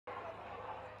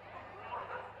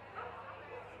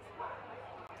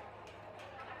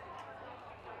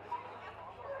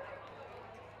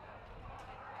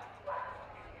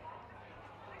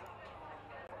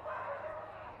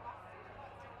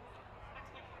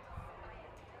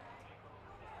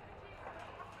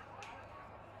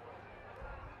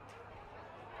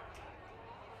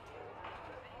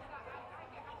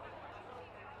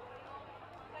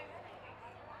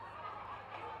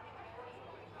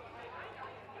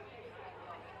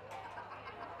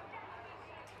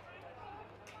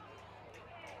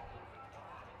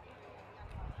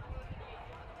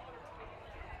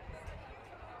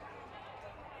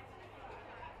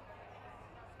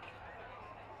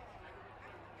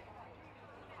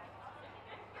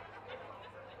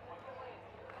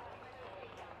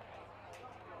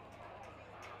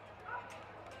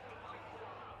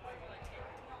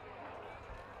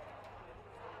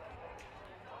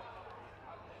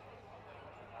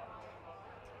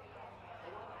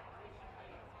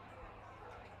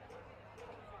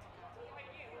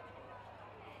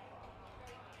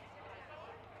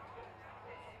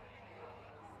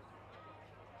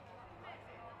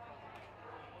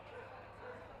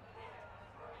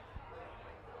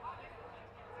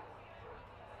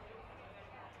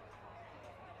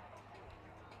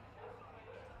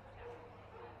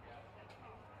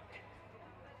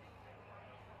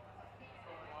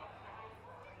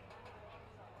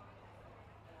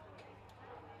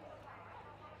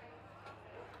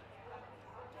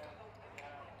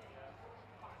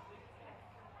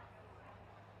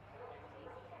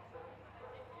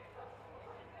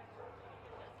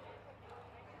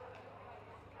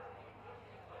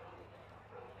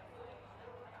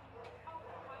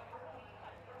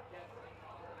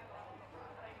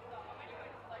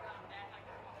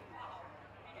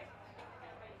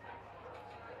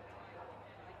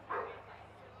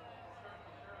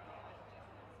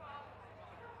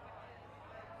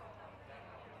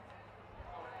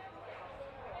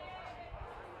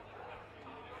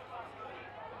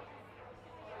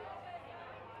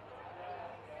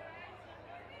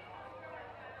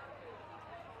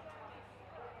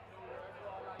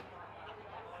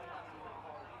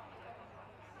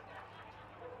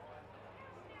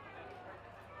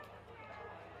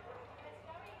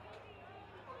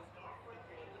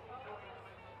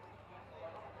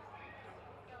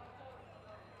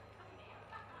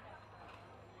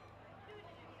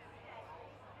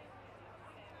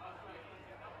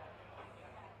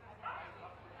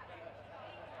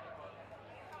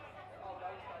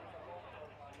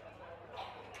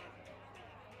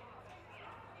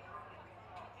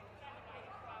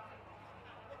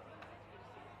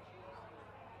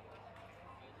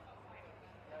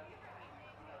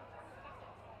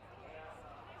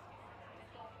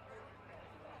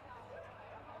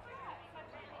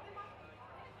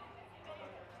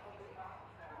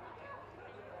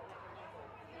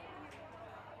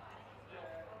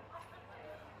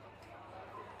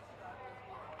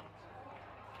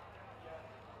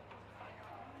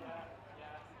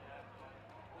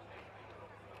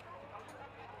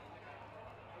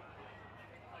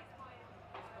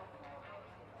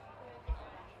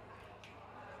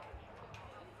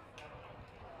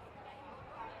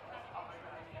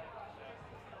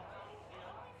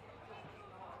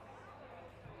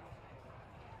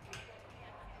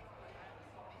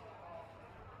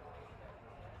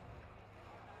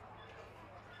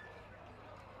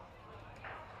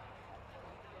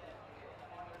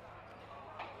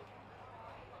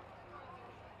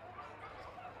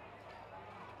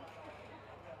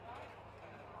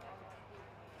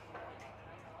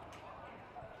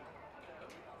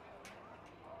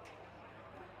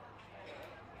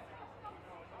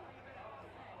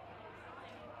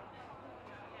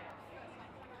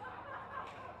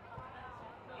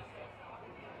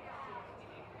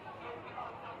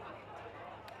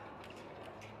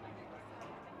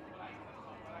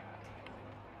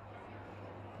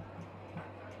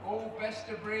All best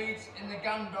of breeds in the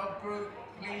Gundog group,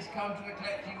 please come to the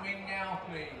collecting ring now,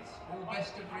 please. All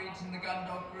best of breeds in the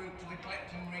Gundog group to the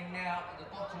collecting ring now at the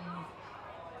bottom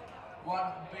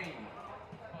 1B.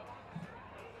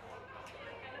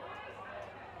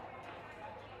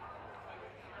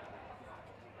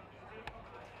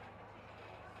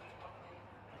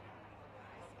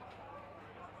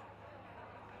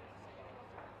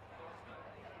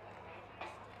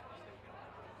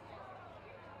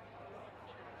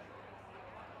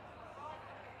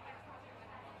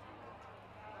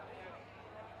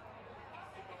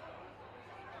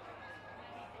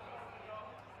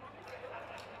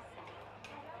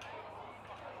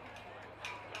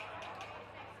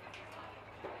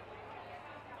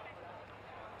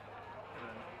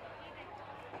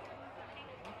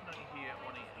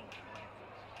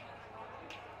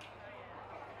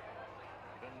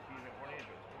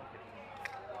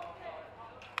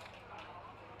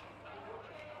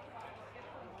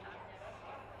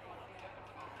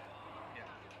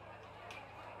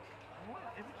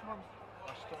 Every time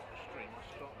I start the string, I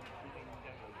start moving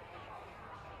down.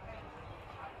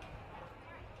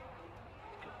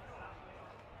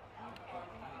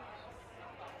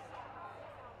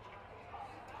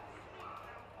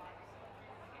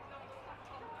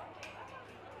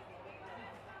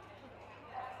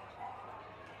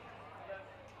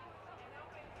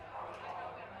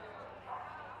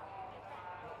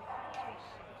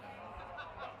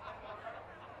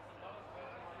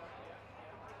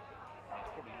 It's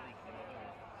probably leaking, I don't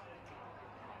know.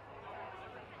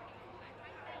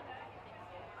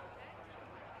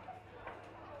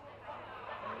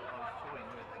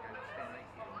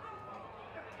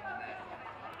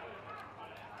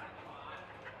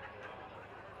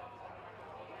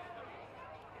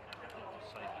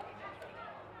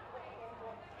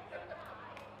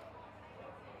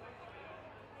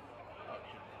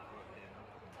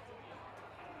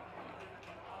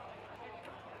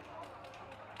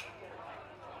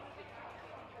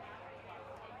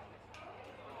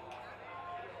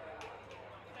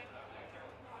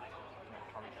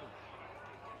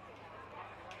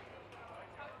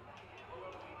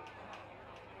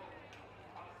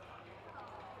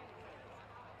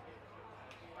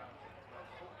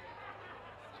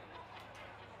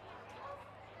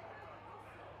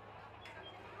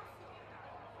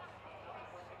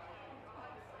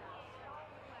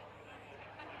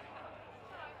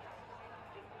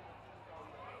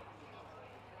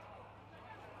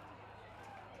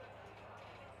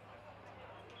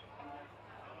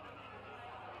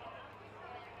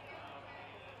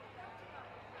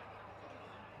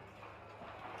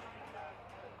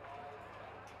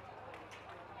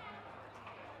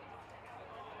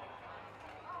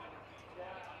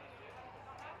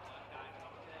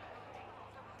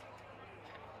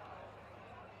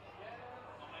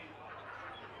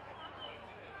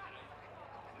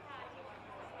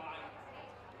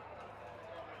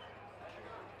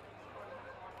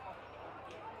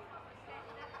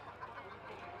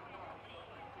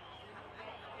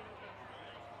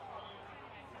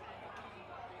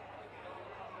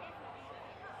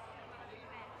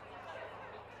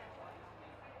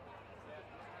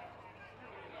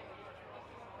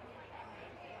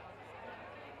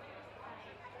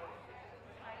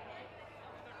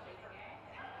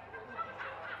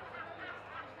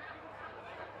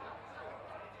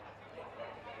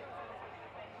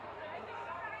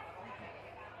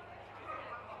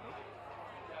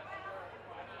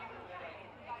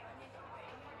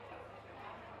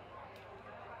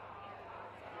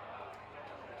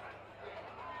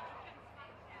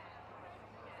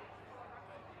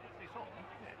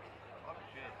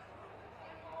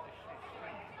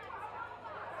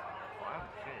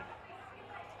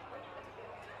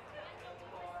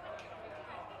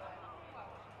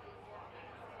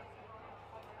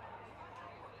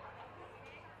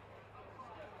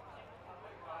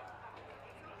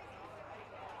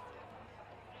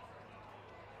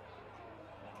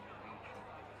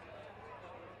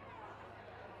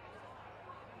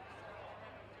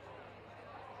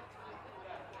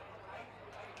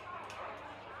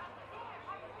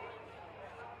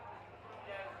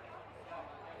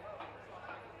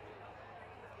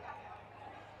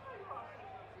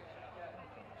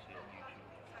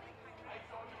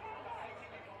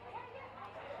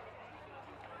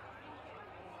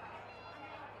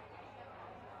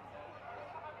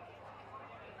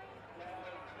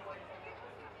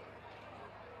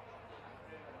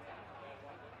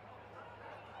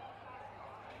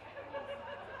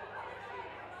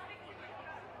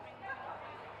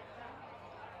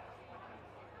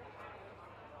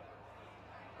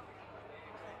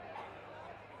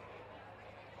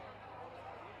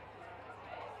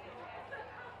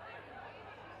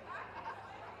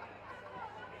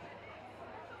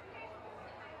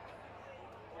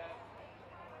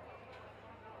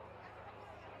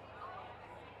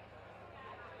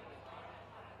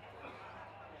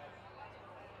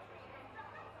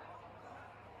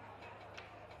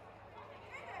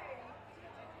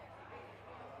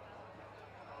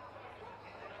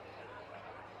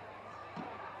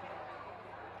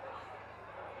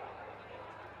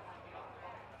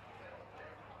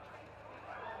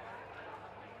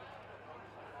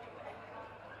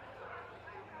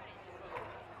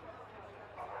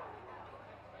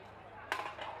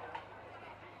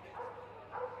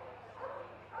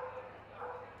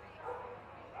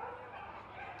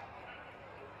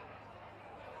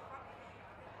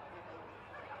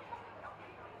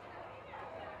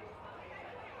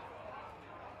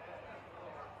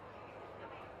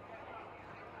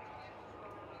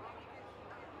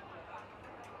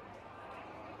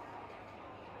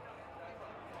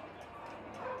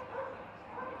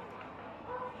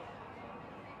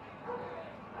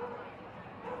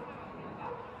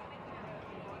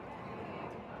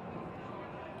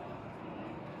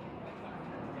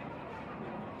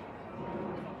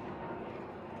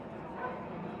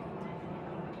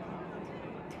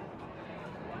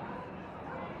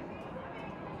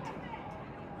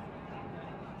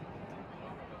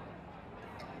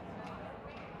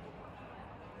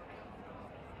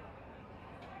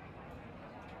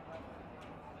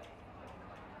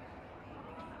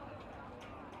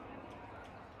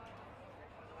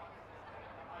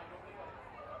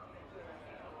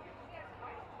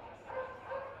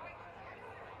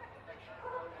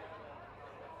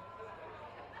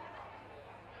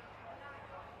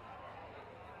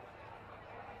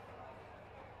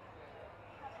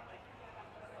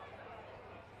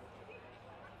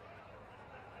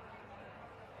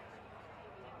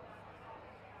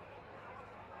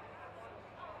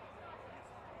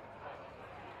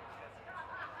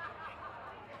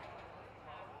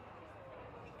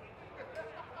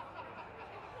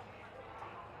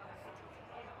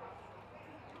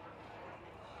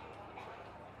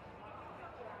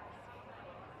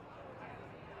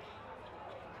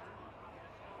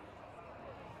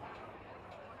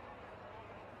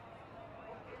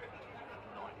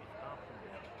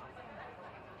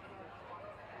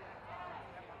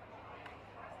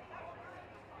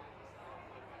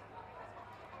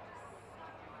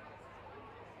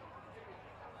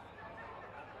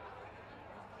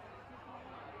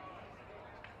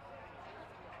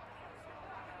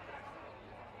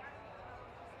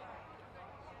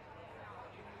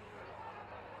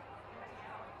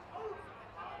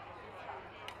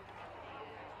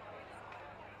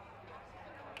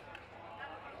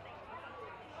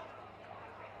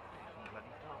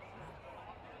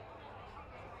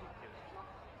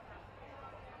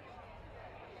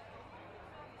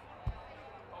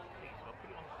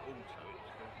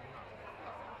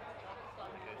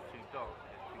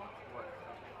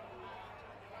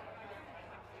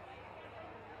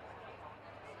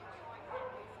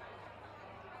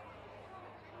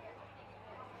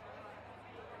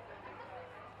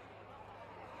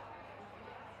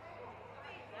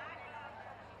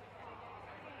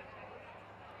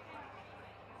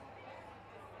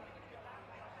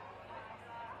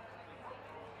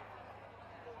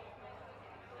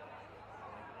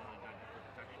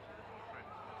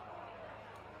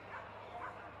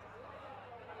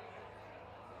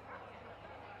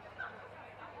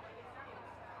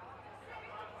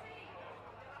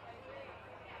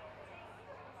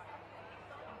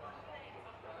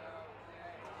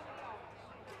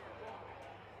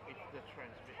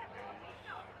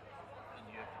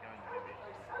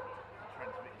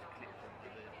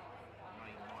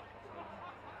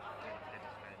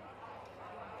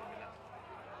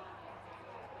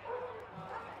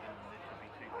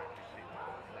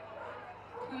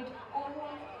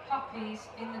 puppies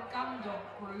in the Gundog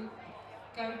group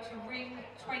go to ring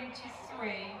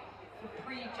 23 for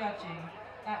prejudging.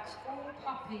 That's all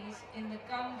puppies in the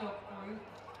Gundog group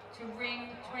to ring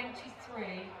 23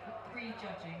 for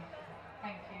prejudging.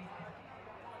 Thank you.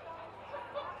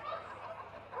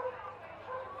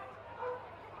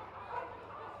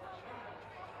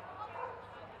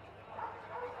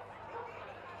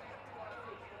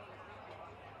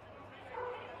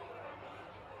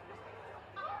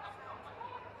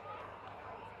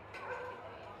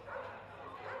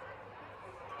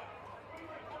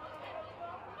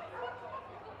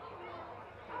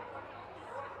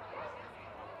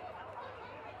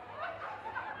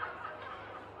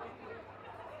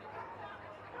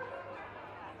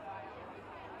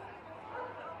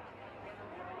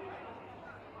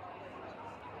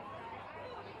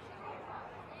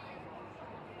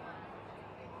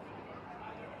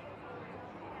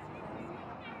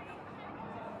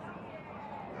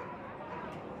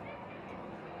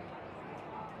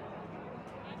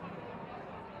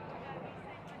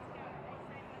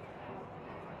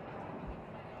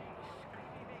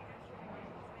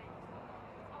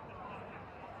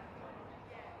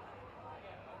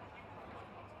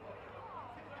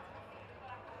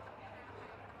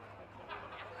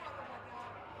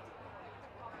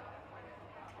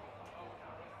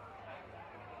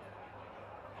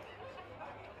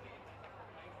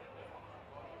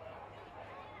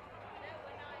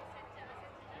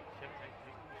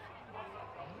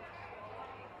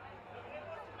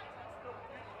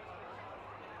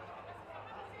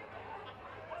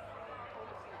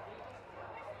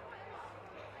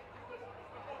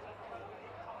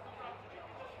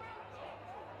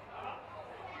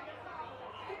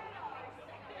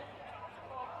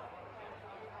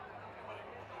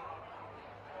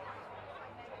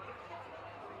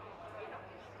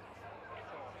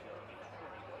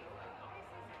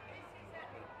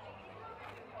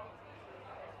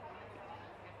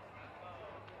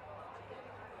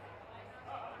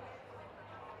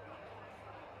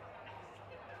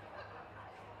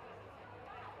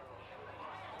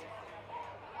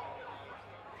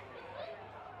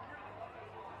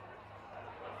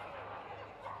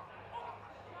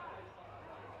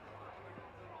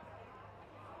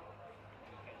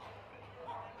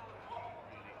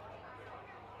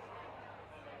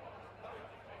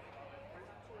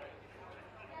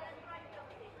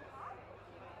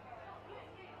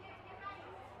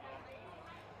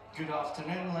 Good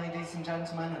afternoon, ladies and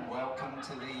gentlemen, and welcome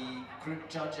to the group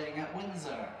judging at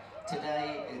Windsor.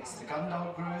 Today it's the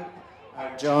Gundog group.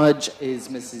 Our judge is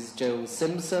Mrs. Jill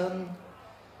Simpson.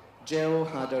 Jill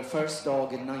had her first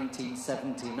dog in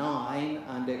 1979,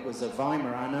 and it was a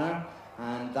Weimaraner,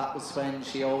 and that was when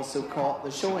she also caught the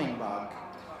showing bug.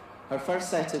 Her first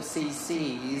set of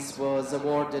CCs was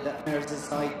awarded at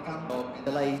Merseyside Gundog in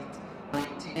the late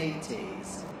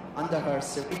 1980s. Under her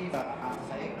Cereva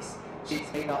affix,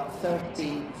 she's made up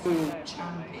 13 full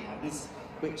champions,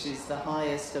 which is the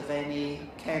highest of any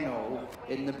kennel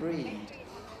in the breed.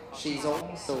 She's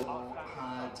also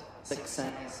had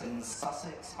success in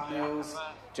Sussex Spaniels,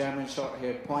 German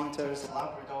short-haired pointers,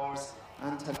 Labradors,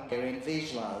 and Hungarian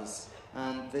Vizslas.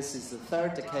 And this is the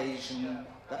third occasion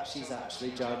that she's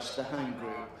actually judged the Hound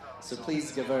group. So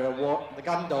please give her the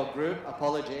Gundog group,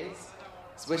 apologies.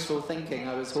 It's wishful thinking,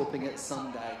 I was hoping it's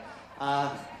Sunday.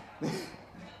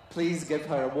 Please give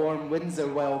her a warm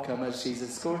Windsor welcome as she's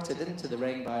escorted into the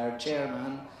ring by our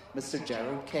chairman, Mr.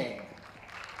 Gerald King.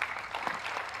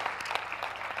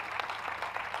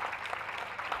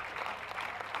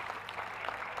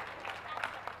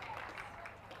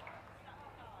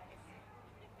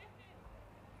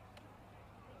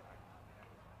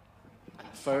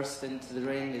 First into the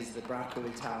ring is the Bracco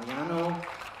Italiano,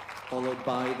 followed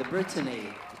by the Brittany,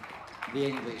 the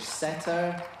English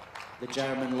Setter, the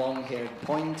German long-haired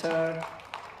pointer,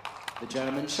 the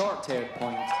German short-haired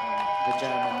pointer, the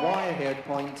German wire-haired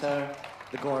pointer,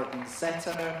 the Gordon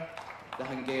Setter, the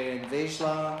Hungarian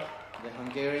Vizsla, the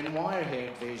Hungarian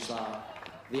wire-haired Vizsla,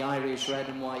 the Irish red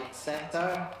and white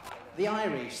Setter, the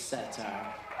Irish Setter,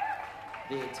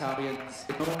 the Italian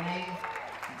Stimoni,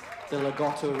 the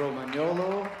Lagotto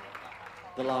Romagnolo,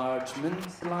 the large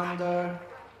Münsterlander,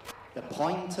 the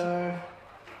pointer,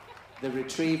 the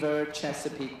retriever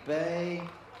Chesapeake Bay,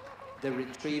 the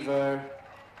retriever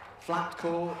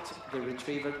Flatcoat, the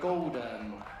retriever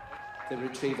Golden, the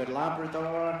retriever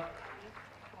Labrador,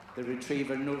 the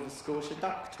retriever Nova Scotia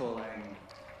Duck-Tolling,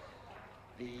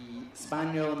 the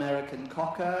Spaniel American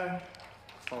Cocker,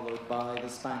 followed by the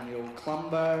Spaniel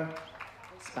Clumber,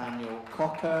 Spaniel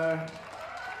Cocker,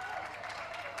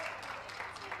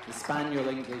 the Spaniel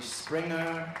English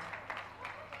Springer,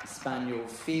 Spaniel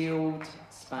Field,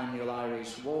 Spaniel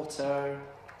Irish Water,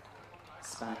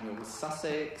 Spaniel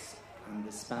Sussex, and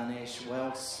the Spanish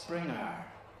Welsh Springer.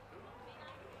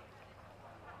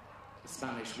 The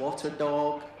Spanish Water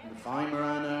Dog, the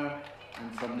Weimaraner,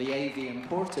 and from the AV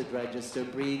imported register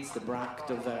breeds the Braque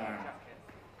d'Auvergne.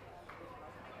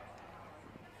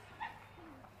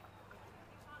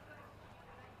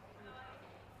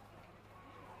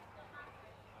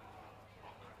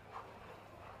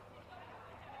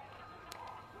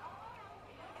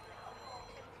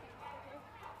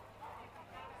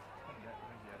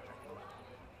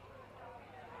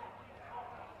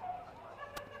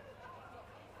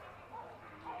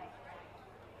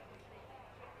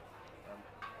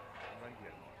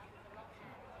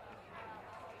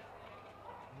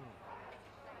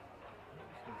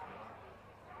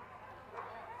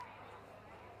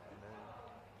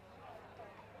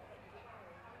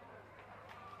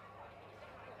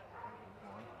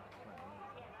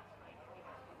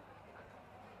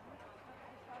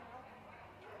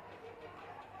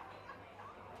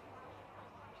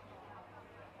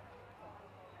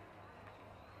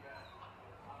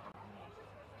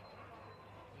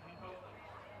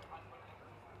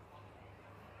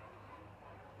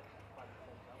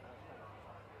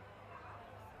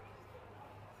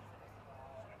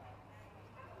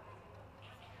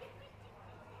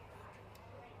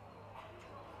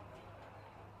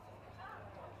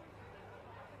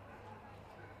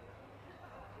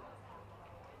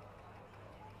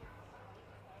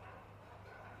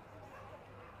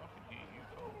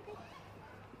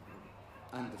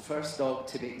 And the first dog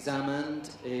to be examined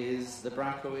is the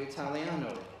Bracco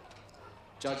Italiano.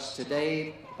 Judged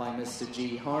today by Mr.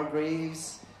 G.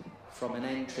 Hargreaves. From an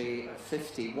entry of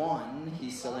 51, he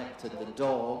selected the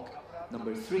dog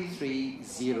number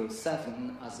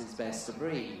 3307 as his best of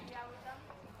breed.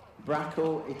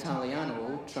 Bracco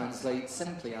Italiano translates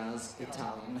simply as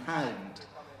Italian Hound,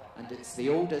 and it's the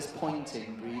oldest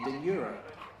pointing breed in Europe,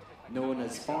 known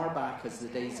as far back as the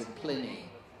days of Pliny.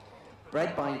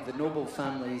 Bred by the noble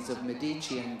families of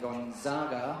Medici and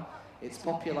Gonzaga, its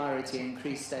popularity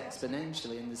increased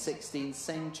exponentially in the 16th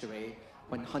century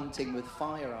when hunting with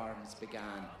firearms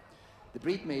began. The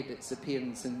breed made its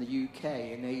appearance in the UK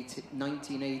in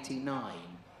 1989,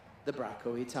 the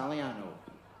Bracco Italiano.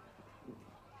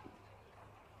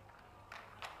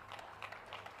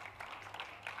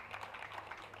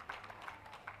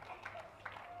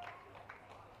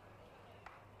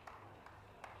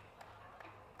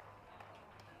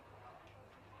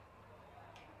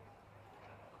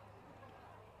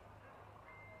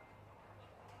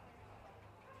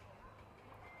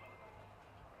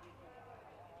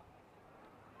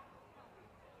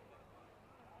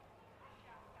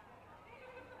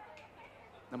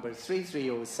 Number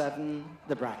 3307,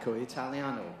 the Bracco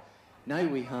Italiano. Now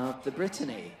we have the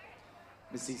Brittany.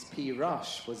 Mrs. P.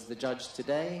 Rush was the judge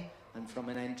today, and from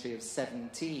an entry of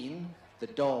 17, the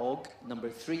dog, number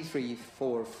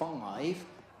 3345,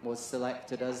 was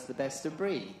selected as the best of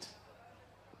breed.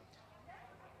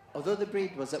 Although the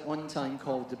breed was at one time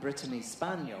called the Brittany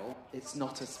Spaniel, it's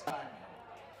not a spaniel.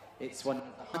 It's one of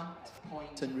the hunt,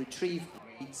 point, and retrieve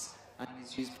breeds, and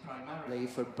is used primarily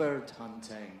for bird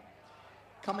hunting.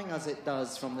 Coming as it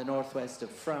does from the northwest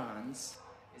of France,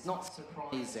 it's not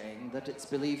surprising that it's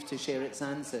believed to share its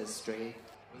ancestry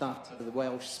with that of the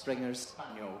Welsh Springer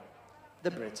Spaniel,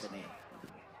 the Brittany.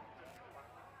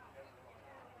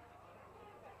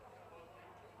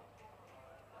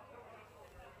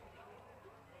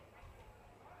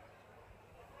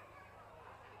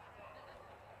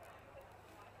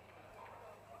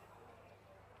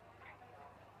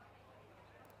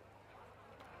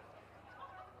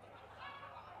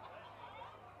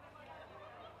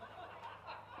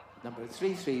 Number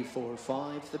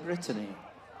 3345, the Brittany.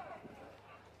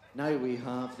 Now we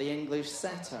have the English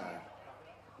setter.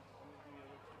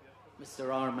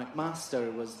 Mr. R.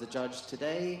 McMaster was the judge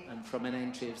today, and from an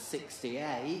entry of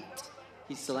 68,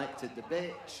 he selected the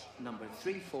bitch, number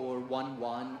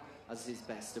 3411, as his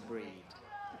best of breed.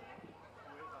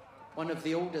 One of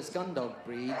the oldest Gundog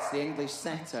breeds, the English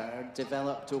setter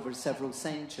developed over several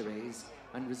centuries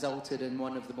and resulted in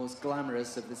one of the most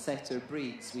glamorous of the setter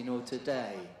breeds we know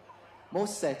today.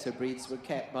 Most setter breeds were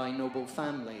kept by noble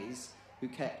families who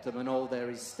kept them on all their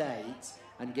estates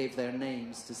and gave their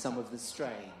names to some of the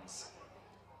strains.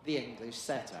 The English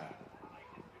setter.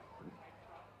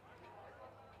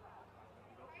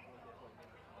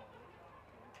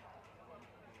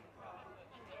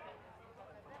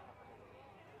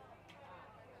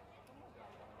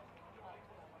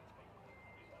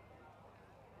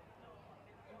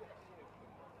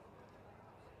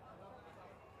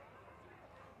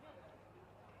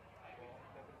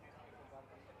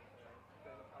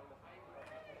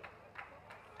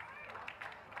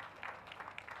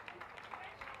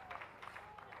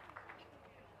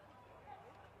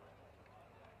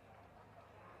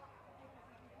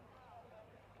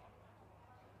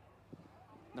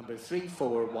 Number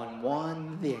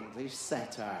 3411, the English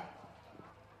setter.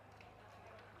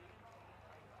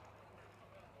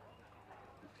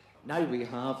 Now we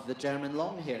have the German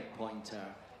long-haired pointer.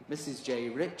 Mrs. J.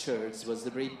 Richards was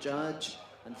the breed judge,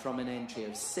 and from an entry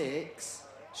of 6,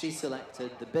 she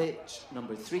selected the bitch,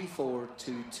 number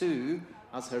 3422,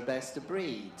 as her best of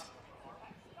breed.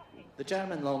 The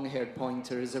German long-haired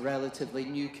pointer is a relatively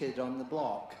new kid on the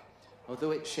block.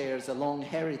 Although it shares a long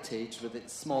heritage with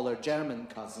its smaller German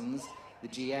cousins, the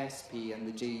GSP and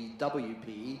the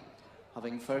GWP,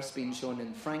 having first been shown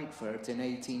in Frankfurt in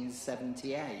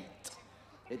 1878.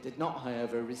 It did not,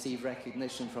 however, receive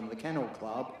recognition from the Kennel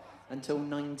Club until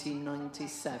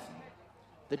 1997.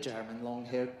 The German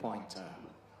long-haired pointer.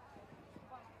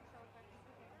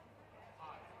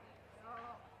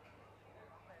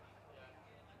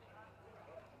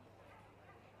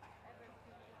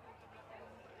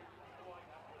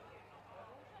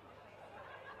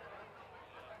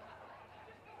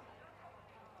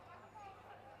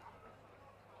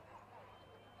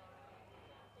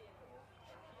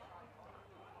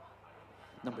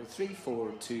 Number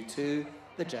 3422,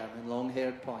 the German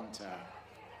long-haired pointer.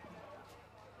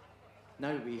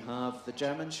 Now we have the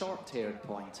German short-haired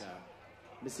pointer.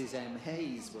 Mrs. M.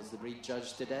 Hayes was the breed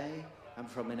judge today, and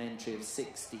from an entry of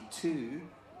 62,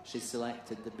 she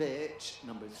selected the bitch,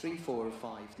 number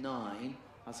 3459,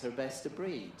 as her best of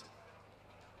breed.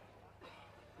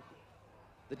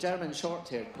 The German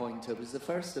short-haired pointer was the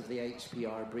first of the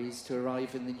HPR breeds to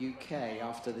arrive in the UK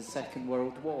after the Second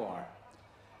World War.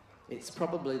 It's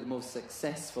probably the most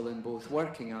successful in both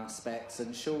working aspects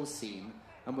and show scene,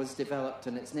 and was developed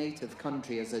in its native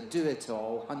country as a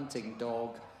do-it-all hunting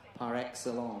dog par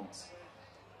excellence.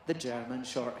 The German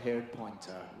short-haired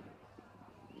pointer.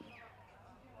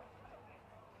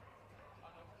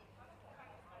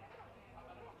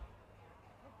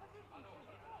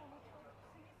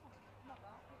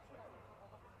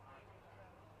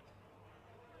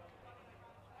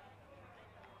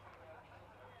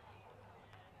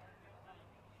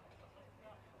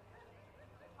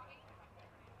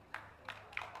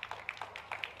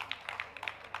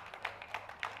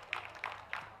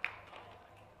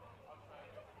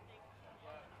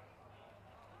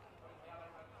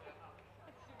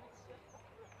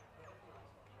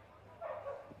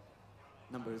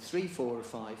 Number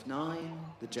 3459,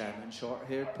 the German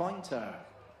short-haired pointer.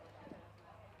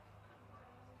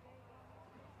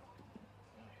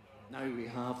 Now we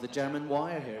have the German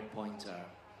wire-haired pointer.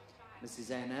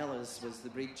 Mrs. N. Ellis was the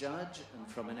breed judge, and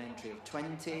from an entry of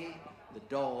 20, the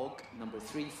dog, number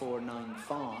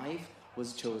 3495,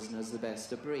 was chosen as the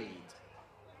best of breed.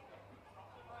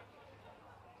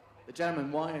 The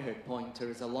German wire-haired pointer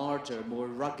is a larger, more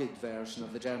rugged version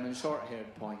of the German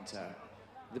short-haired pointer.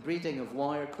 The breeding of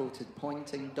wire-coated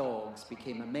pointing dogs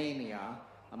became a mania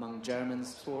among German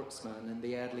sportsmen in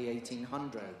the early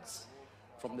 1800s.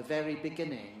 From the very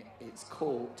beginning, its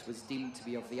coat was deemed to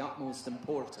be of the utmost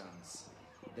importance.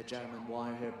 The German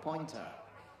wire-haired pointer.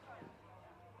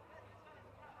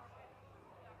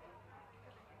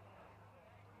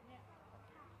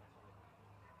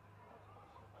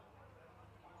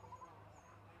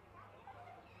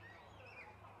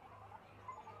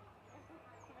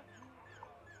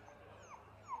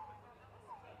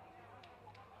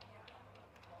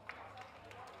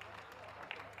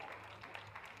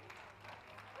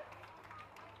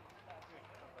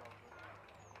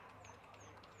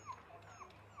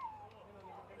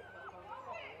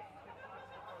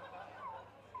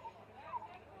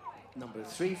 Number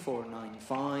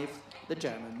 3495, the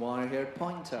German wire-haired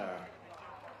pointer.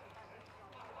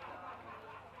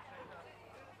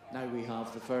 Now we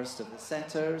have the first of the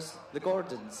setters, the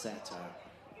Gordon setter.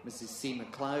 Mrs. C.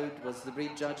 MacLeod was the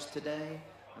breed judge today,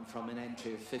 and from an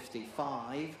entry of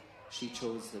 55, she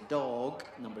chose the dog,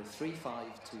 number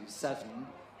 3527,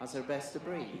 as her best of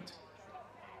breed.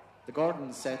 The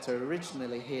Gordon setter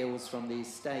originally hails from the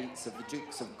estates of the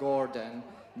Dukes of Gordon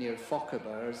near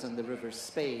Fochabers and the River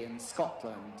Spey in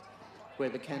Scotland, where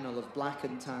the kennel of black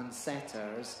and tan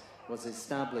setters was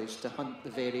established to hunt the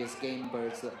various game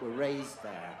birds that were raised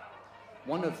there.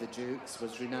 One of the dukes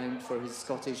was renowned for his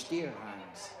Scottish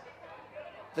deerhounds,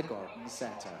 the Gordon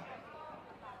setter.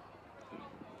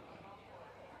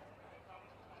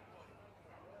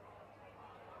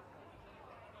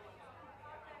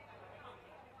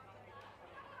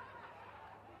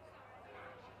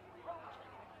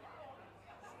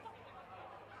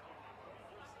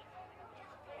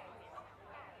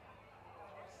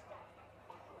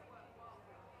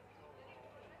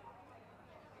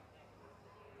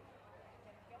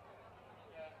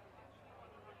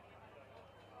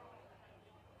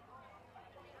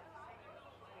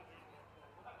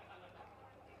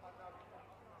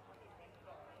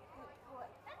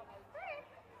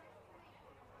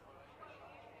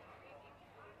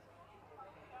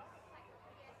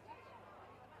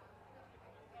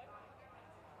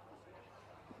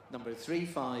 Number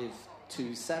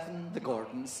 3527, the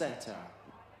Gordon Setter.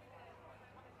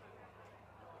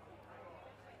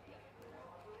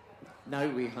 Now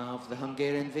we have the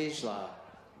Hungarian Vizsla.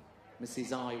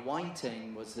 Mrs. I.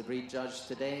 Whiting was the breed judge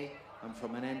today, and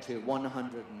from an entry of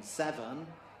 107,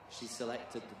 she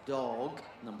selected the dog,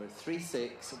 number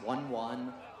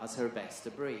 3611, as her best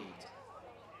of breed.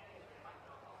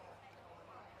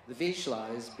 The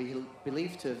Vizsla is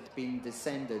believed to have been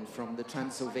descended from the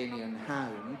Transylvanian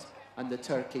Hound and the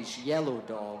Turkish Yellow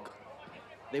Dog.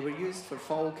 They were used for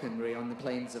falconry on the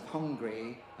plains of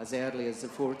Hungary as early as the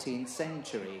 14th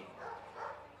century.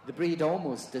 The breed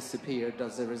almost disappeared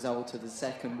as a result of the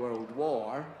Second World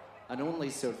War and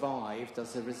only survived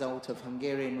as a result of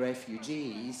Hungarian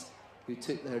refugees who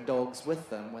took their dogs with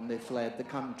them when they fled the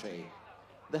country.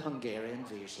 The Hungarian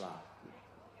Vizsla.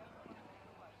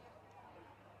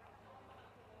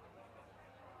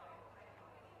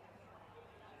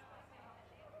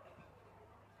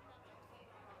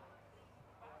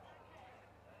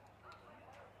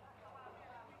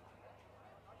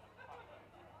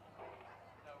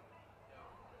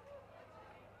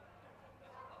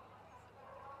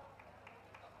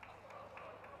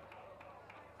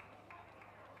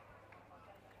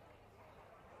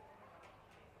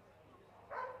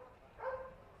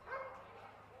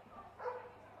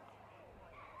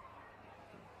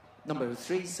 Number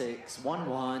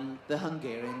 3611, the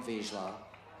Hungarian Vizsla.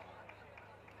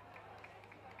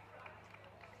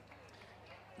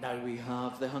 Now we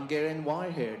have the Hungarian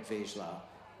wire-haired Vizsla.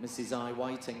 Mrs. I.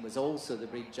 Whiting was also the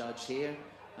breed judge here,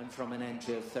 and from an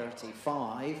entry of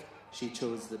 35, she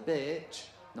chose the bitch,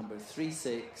 number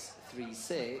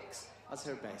 3636, as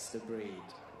her best of breed.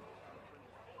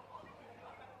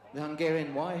 The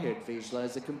Hungarian wire-haired Vizsla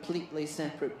is a completely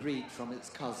separate breed from its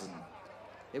cousin.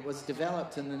 It was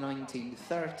developed in the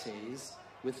 1930s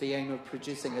with the aim of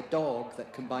producing a dog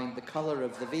that combined the colour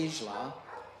of the Vizsla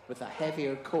with a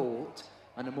heavier coat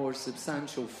and a more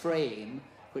substantial frame,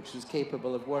 which was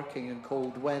capable of working in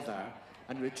cold weather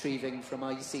and retrieving from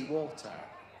icy water.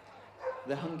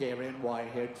 The Hungarian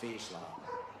wire-haired Vizsla.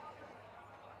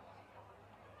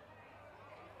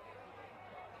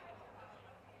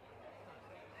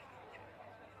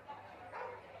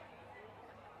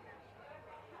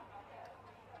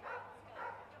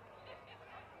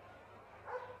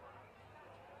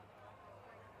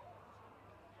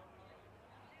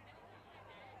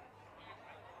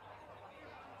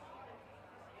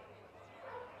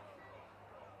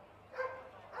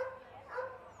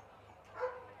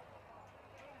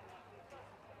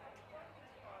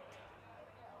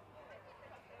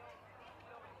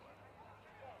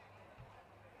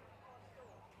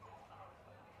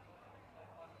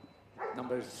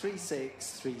 Number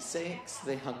 3636,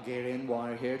 the Hungarian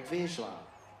wire-haired Vizsla.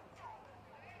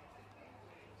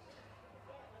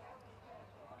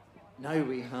 Now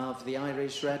we have the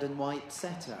Irish red and white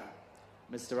setter.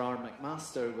 Mr. R.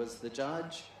 McMaster was the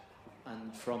judge,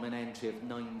 and from an entry of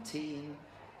 19,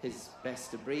 his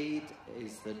best of breed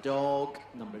is the dog,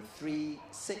 number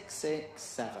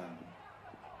 3667.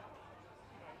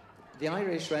 The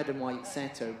Irish red and white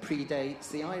setter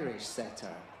predates the Irish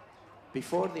setter.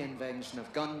 Before the invention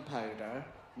of gunpowder,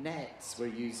 nets were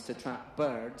used to trap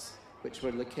birds, which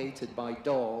were located by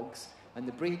dogs, and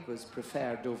the breed was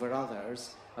preferred over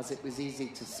others as it was easy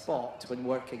to spot when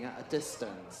working at a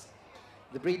distance.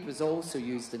 The breed was also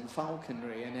used in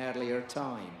falconry in earlier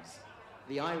times.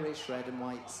 The Irish red and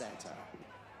white setter.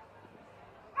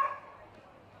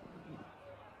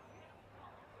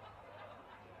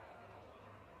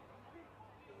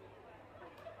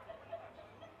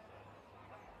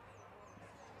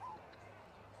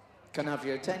 Can I have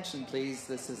your attention, please?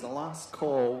 This is the last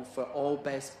call for all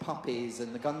best puppies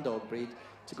in the Gundog breed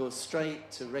to go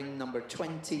straight to ring number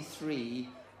 23,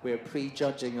 where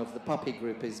pre-judging of the puppy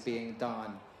group is being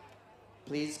done.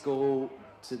 Please go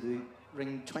to the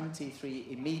ring 23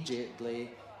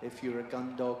 immediately if you're a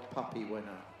Gundog puppy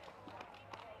winner.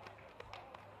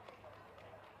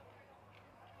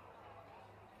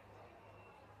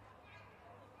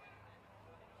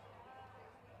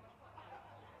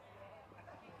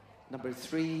 Number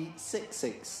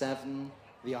 3667,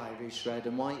 the Irish red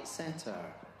and white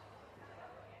setter.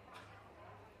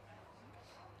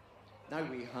 Now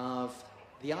we have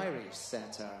the Irish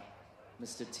setter.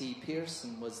 Mr. T.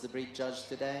 Pearson was the breed judge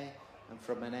today, and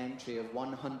from an entry of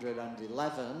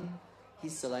 111, he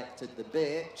selected the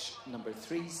bitch, number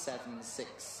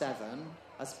 3767,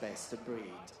 as best of breed.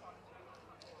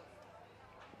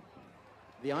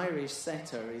 The Irish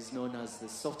setter is known as the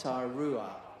Sotar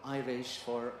Rua, Irish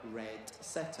for red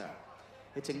setter.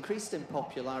 It increased in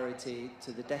popularity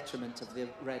to the detriment of the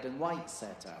red and white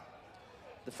setter.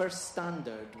 The first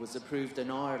standard was approved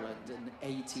in Ireland in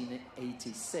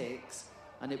 1886,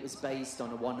 and it was based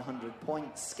on a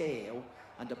 100-point scale,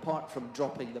 and apart from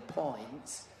dropping the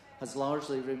points, has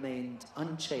largely remained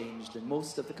unchanged in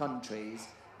most of the countries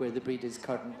where the breed is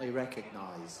currently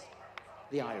recognised.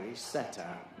 The Irish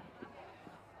Setter.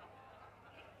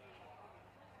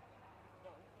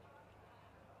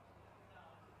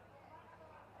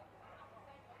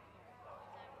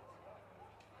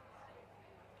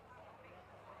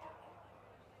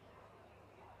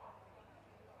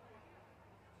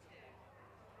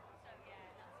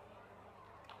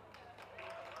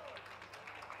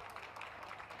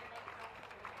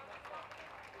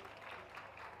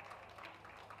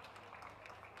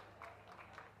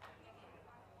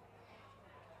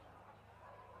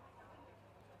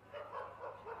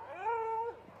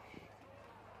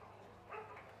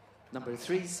 Number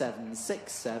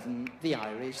 3767, the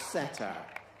Irish Setter.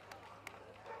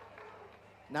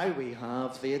 Now we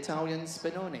have the Italian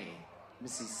Spinoni.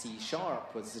 Mrs. C.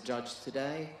 Sharp was the judge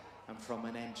today, and from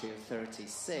an entry of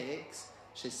 36,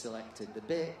 she selected the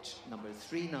bitch, number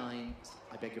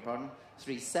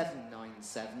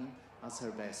 3797, as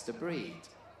her best of breed.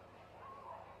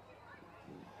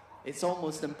 It's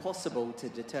almost impossible to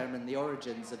determine the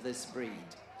origins of this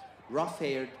breed.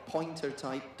 Rough-haired,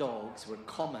 pointer-type dogs were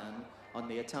common on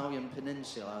the Italian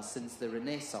peninsula since the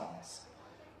Renaissance.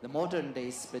 The modern-day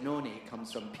Spinoni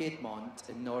comes from Piedmont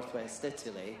in northwest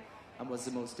Italy and was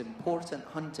the most important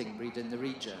hunting breed in the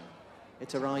region.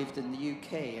 It arrived in the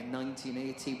UK in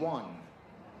 1981.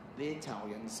 The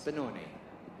Italian Spinoni.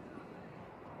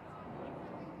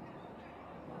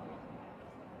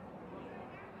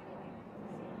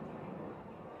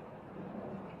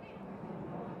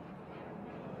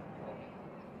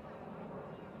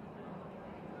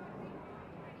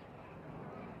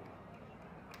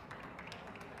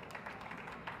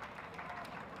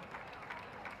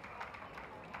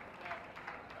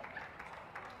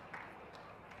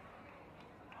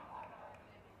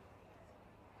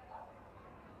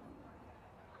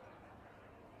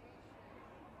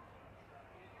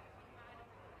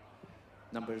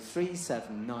 Number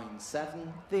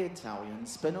 3797, the Italian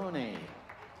Spinoni.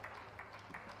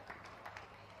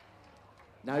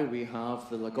 Now we have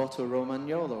the Lagotto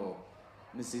Romagnolo.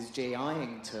 Mrs. J.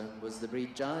 Iington was the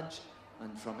breed judge,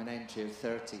 and from an entry of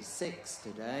 36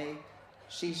 today,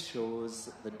 she shows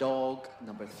the dog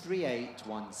number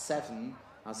 3817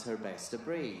 as her best of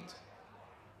breed.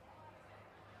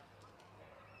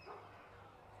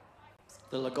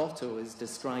 The Lagotto is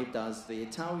described as the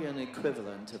Italian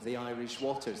equivalent of the Irish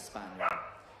Water Spaniel.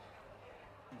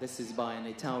 This is by an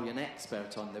Italian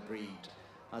expert on the breed,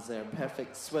 as they are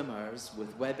perfect swimmers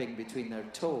with webbing between their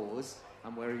toes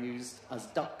and were used as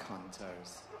duck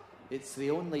hunters. It's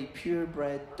the only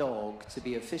purebred dog to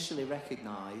be officially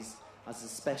recognised as a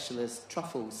specialist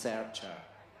truffle searcher.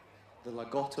 The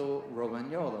Lagotto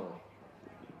Romagnolo.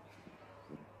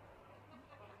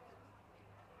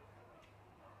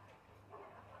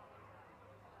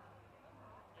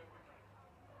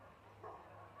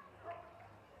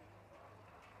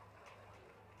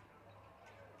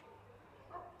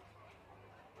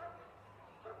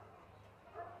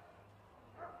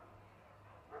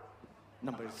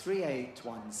 Number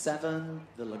 3817,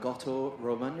 the Lagotto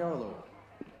Romagnolo.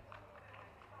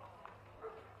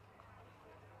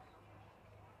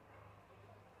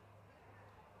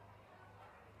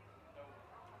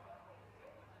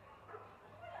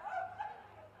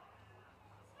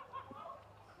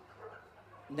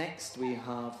 Next we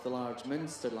have the large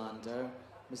Münsterlander.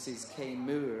 Mrs. Kay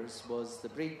Moores was the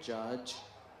breed judge,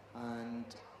 and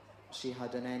she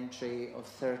had an entry of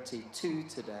 32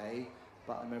 today,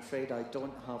 but I'm afraid I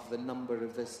don't have the number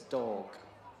of this dog.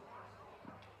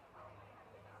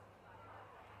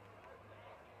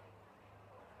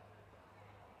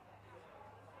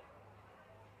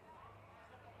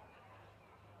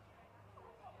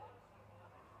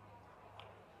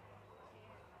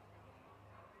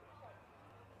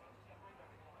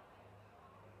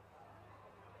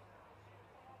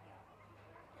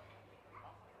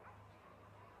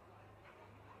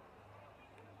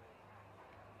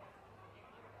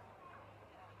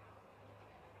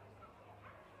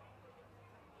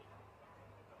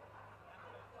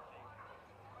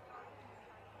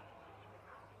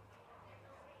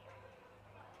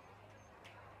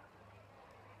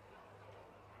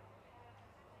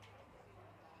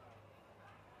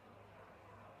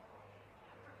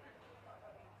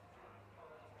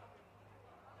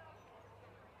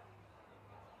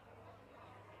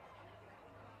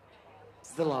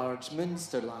 The large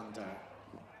Münsterlander.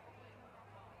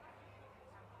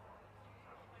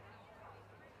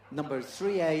 number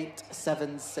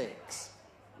 3876.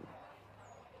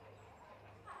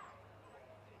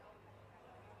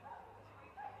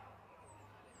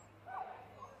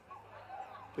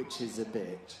 Which is a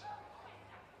bit.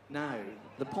 Now,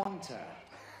 the pointer.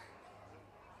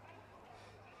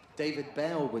 David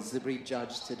Bell was the breed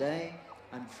judge today,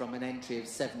 and from an entry of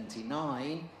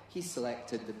 79, he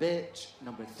selected the bitch,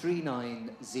 number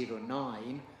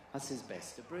 3909, as his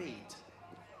best of breed.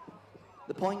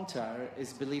 The pointer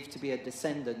is believed to be a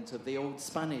descendant of the old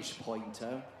Spanish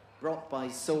pointer brought by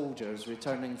soldiers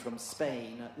returning from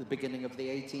Spain at the beginning of the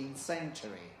 18th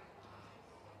century.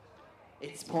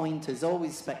 Its point is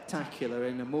always spectacular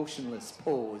in a motionless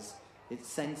pose, its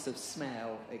sense of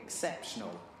smell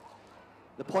exceptional.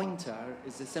 The pointer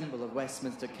is a symbol of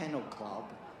Westminster Kennel Club,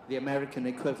 the American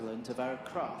equivalent of our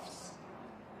Crufts.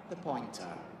 The pointer.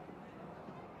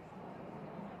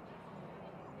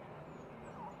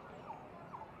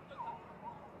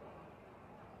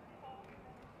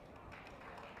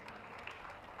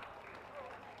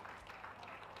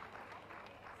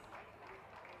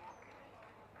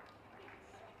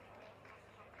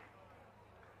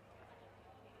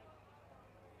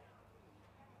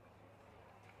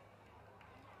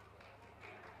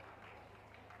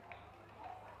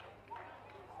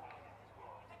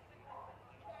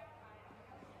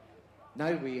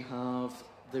 Now we have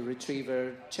the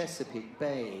retriever Chesapeake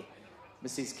Bay.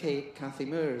 Mrs. Kathy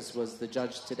Moores was the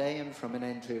judge today, and from an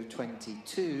entry of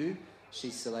 22,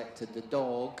 she selected the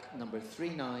dog, number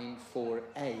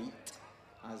 3948,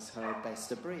 as her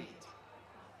best of breed.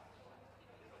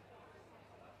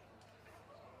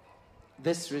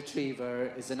 This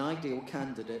retriever is an ideal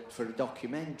candidate for a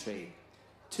documentary.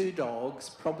 Two dogs,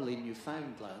 probably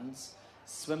Newfoundlands,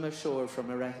 swim ashore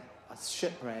from a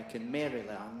shipwreck in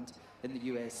Maryland in the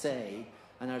USA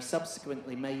and are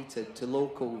subsequently mated to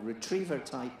local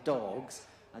retriever-type dogs,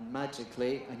 and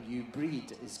magically a new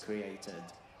breed is created.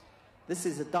 This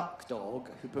is a duck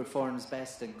dog who performs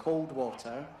best in cold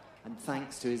water, and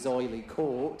thanks to his oily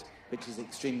coat, which is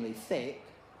extremely thick,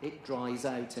 it dries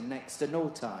out in next to no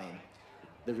time.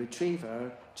 The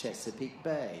retriever Chesapeake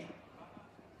Bay.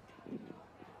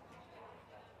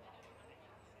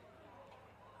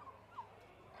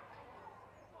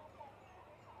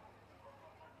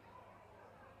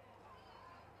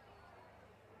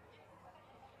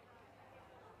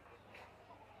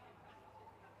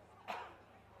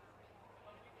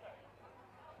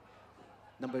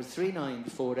 Number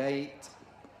 3948,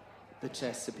 the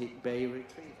Chesapeake Bay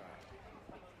Retriever.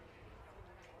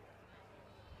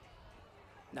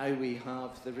 Now we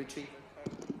have the Retriever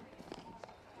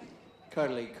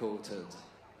curly-coated.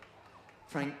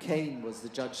 Frank Kane was the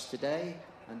judge today,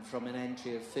 and from an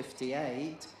entry of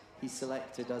 58, he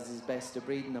selected as his best of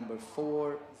breed number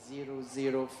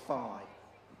 4005.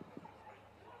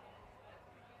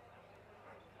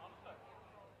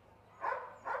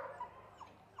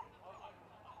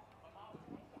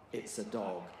 It's a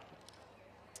dog.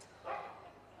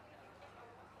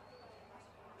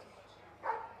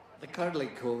 The curly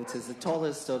coat is the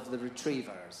tallest of the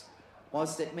retrievers.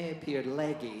 Whilst it may appear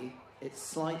leggy, it's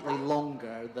slightly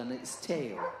longer than its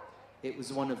tail. It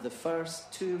was one of the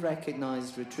first two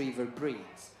recognised retriever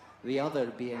breeds, the other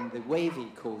being the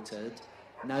wavy-coated,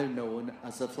 now known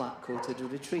as the flat-coated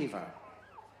retriever.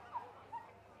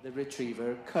 The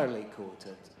retriever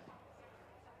curly-coated.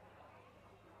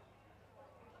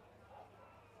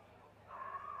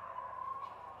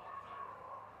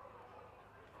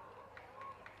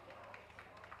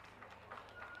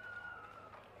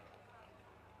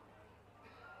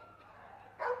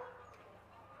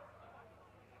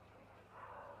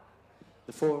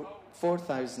 The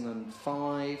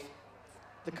 4005,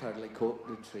 the curly coat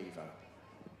retriever.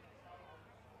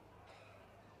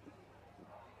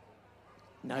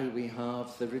 Now we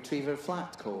have the retriever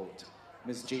flat coat.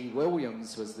 Ms. G.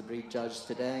 Williams was the breed judge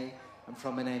today, and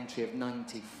from an entry of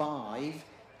 95,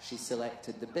 she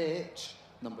selected the bitch,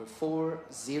 number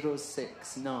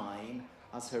 4069,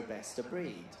 as her best of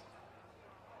breed.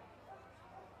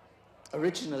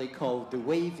 Originally called the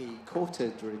wavy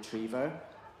coated retriever,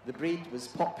 the breed was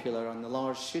popular on the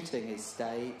large shooting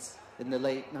estates in the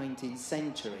late 19th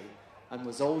century and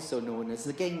was also known as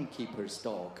the gamekeeper's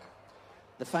dog.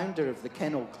 The founder of the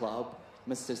Kennel Club,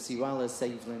 Mr. Siwalis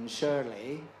Evelyn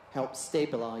Shirley, helped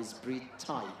stabilise breed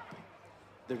type.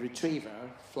 The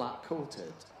retriever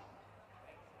flat-coated.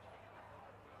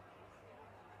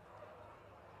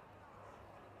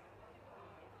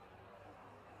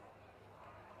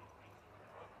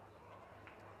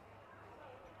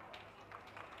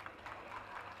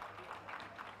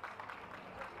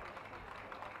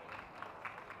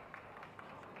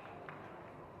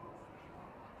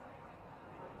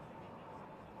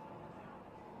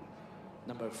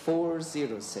 Number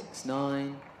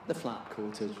 4069, the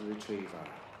flat-coated retriever.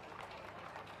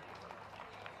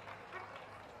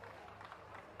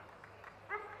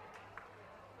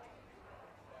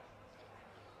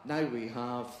 Now we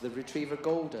have the Retriever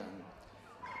Golden.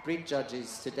 Breed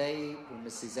judges today were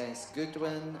Mrs. S.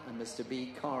 Goodwin and Mr.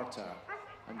 B. Carter.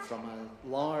 And from a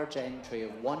large entry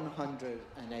of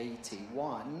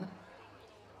 181,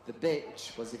 the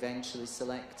bitch was eventually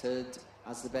selected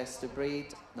as the best of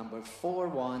breed, number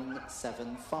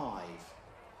 4175.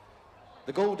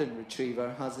 The Golden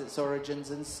Retriever has its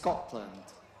origins in Scotland,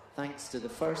 thanks to the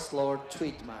first Lord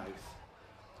Tweedmouth.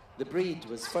 The breed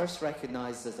was first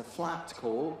recognised as a flat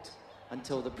coat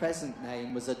until the present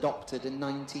name was adopted in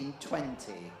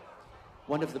 1920.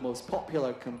 One of the most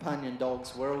popular companion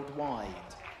dogs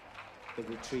worldwide, the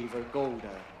Retriever Golden.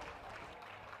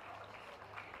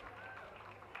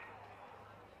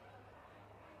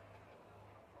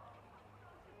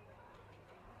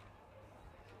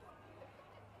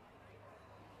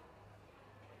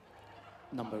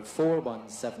 Number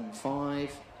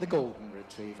 4175, the Golden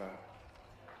Retriever.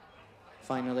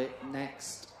 Finally,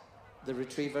 next, the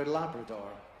Retriever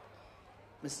Labrador.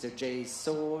 Mr. J.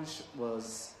 Soge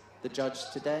was the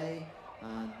judge today,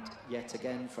 and yet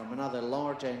again from another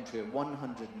large entry of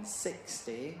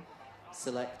 160,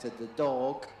 selected the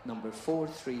dog, number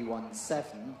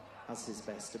 4317, as his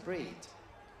best of breed.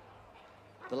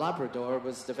 The Labrador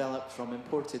was developed from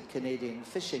imported Canadian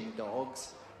fishing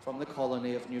dogs from the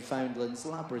colony of Newfoundland's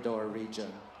Labrador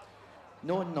region.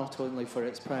 Known not only for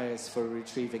its prowess for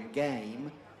retrieving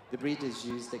game, the breed is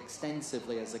used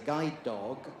extensively as a guide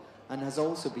dog and has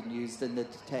also been used in the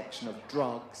detection of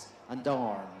drugs and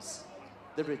arms.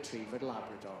 The Retriever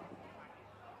Labrador.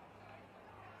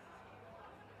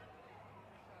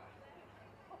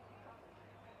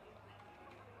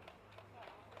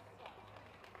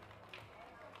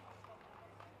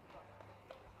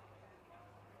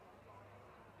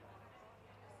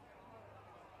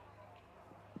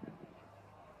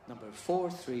 Number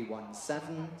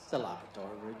 4317, the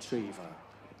Labrador Retriever.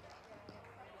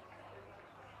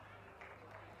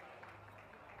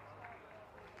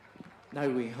 Now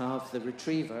we have the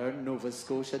Retriever Nova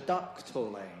Scotia Duck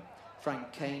Tolling.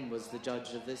 Frank Kane was the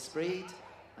judge of this breed,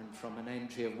 and from an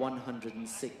entry of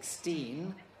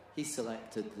 116, he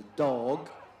selected the dog,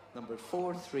 number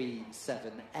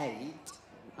 4378,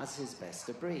 as his best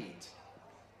of breed.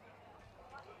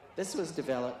 This was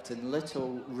developed in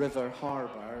Little River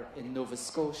Harbour in Nova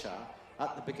Scotia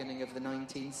at the beginning of the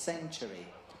 19th century.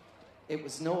 It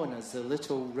was known as the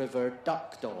Little River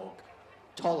Duck Dog.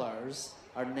 Tollers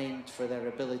are named for their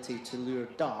ability to lure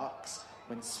ducks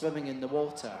when swimming in the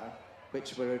water,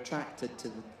 which were attracted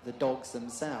to the dogs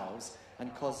themselves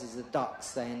and causes the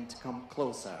ducks then to come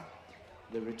closer.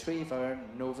 The Retriever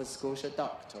Nova Scotia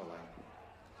Duck Tolling.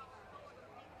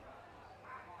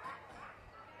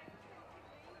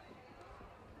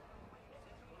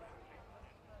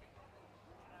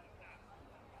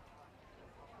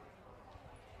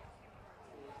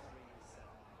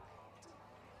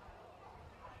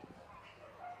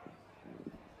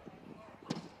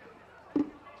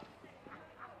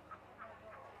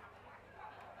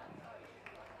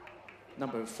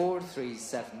 Number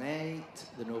 4378,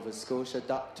 the Nova Scotia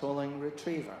Duck Tolling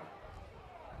Retriever.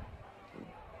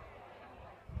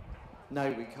 Now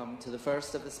we come to the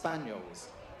first of the Spaniels.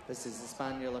 This is the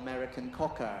Spaniel American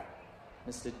Cocker.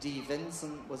 Mr. D.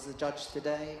 Vincent was the judge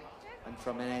today, and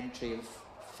from an entry of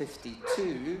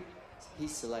 52, he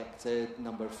selected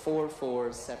number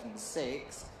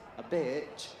 4476, a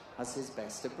bitch, as his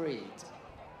best of breed.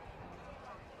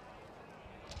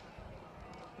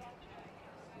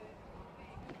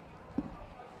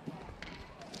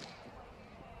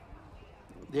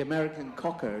 The American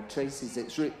Cocker traces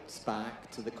its roots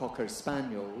back to the Cocker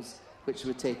Spaniels, which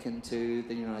were taken to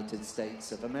the United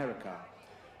States of America.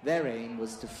 Their aim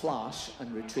was to flush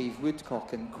and retrieve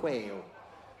woodcock and quail.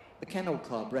 The Kennel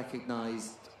Club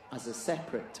recognised as a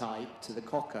separate type to the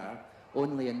Cocker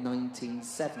only in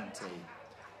 1970.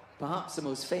 Perhaps the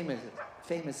most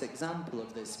famous example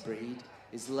of this breed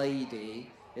is Lady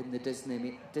in the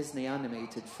Disney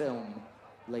animated film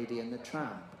Lady and the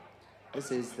Tramp. This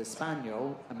is the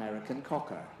Spaniel American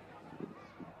Cocker.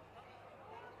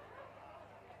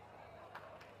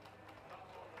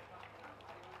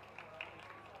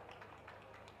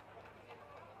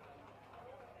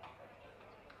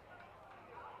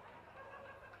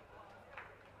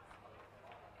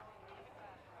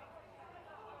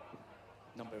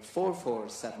 Number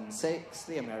 4476,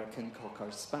 the American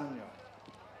Cocker Spaniel.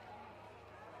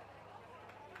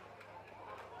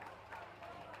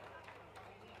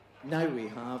 Now we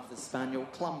have the Spaniel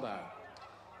Clumber.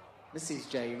 Mrs.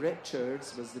 J.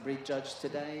 Richards was the breed judge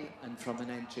today, and from an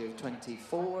entry of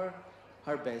 24,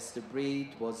 her best of breed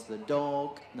was the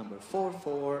dog, number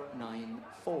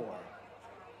 4494.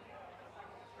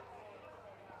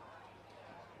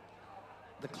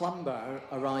 The Clumber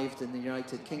arrived in the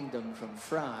United Kingdom from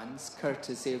France,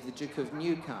 courtesy of the Duke of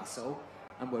Newcastle,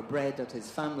 and were bred at his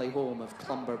family home of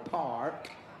Clumber Park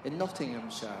in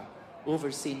Nottinghamshire,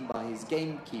 overseen by his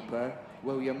gamekeeper,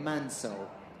 William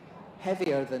Mansell.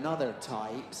 Heavier than other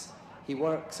types, he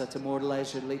works at a more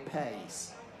leisurely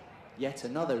pace. Yet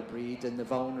another breed in the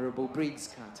vulnerable breeds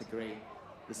category,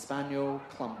 the Spaniel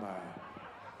Clumber.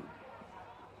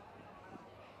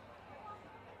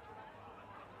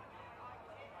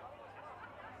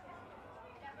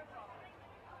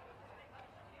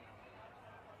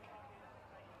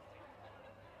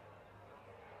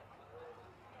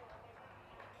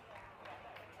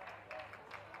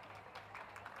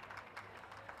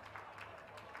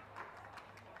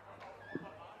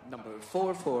 Number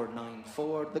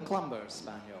 4494, the Clumber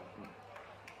Spaniel.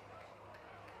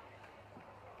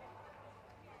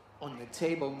 On the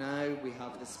table now, we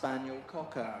have the Spaniel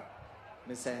Cocker.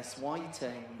 Miss S.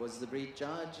 Whiting was the breed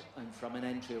judge, and from an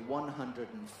entry of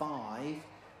 105,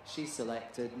 she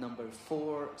selected number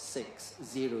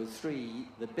 4603,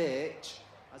 the bitch,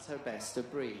 as her best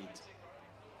of breed.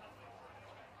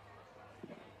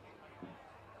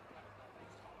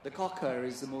 The Cocker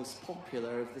is the most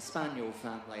popular of the Spaniel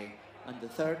family and the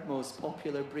third most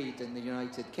popular breed in the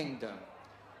United Kingdom.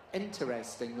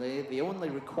 Interestingly, the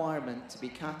only requirement to be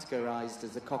categorised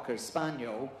as a Cocker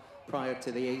Spaniel prior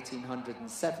to the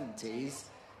 1870s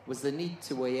was the need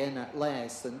to weigh in at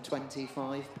less than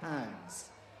 25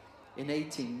 pounds. In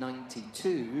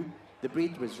 1892, the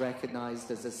breed was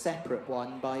recognised as a separate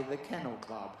one by the Kennel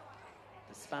Club,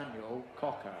 the Spaniel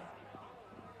Cocker.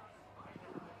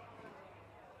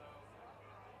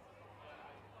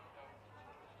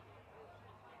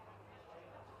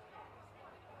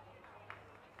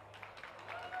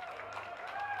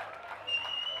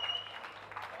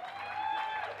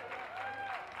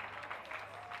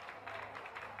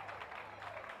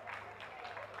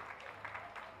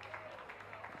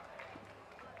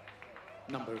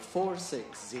 Number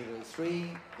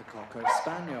 4603, the Cocker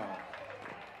Spaniel.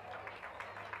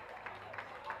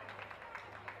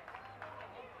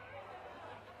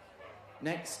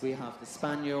 Next, we have the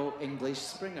Spaniel English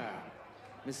Springer.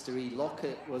 Mr. E.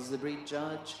 Lockett was the breed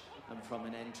judge, and from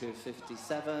an entry of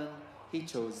 57, he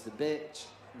chose the bitch,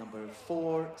 number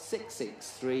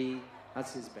 4663,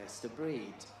 as his best of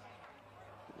breed.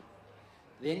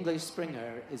 The English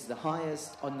Springer is the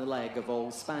highest on the leg of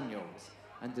all spaniels,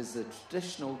 and is the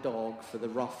traditional dog for the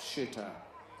rough shooter.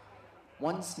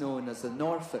 Once known as the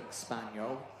Norfolk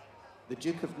Spaniel, the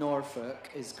Duke of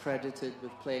Norfolk is credited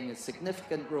with playing a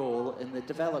significant role in the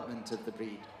development of the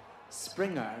breed.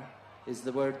 Springer is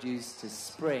the word used to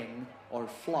spring or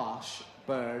flush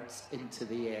birds into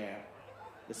the air.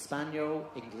 The Spaniel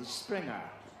English Springer.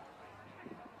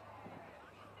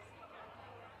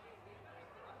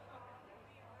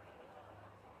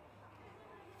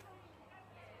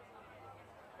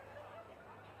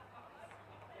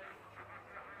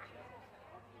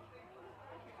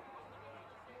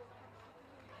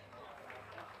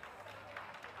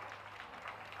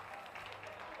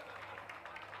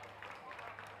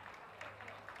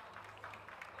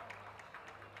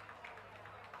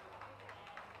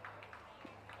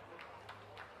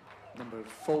 Number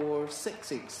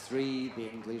 4663, the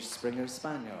English Springer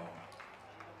Spaniel.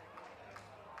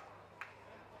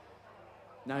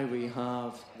 Now we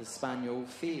have the Spaniel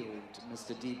Field.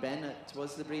 Mr. D. Bennett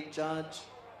was the breed judge,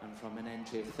 and from an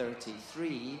entry of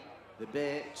 33, the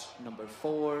bitch, number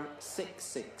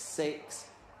 4666,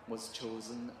 was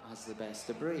chosen as the best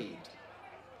of breed.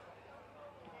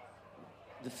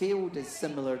 The Field is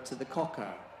similar to the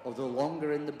Cocker, although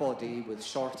longer in the body with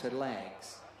shorter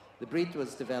legs. The breed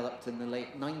was developed in the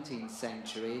late 19th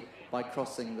century by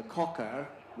crossing the Cocker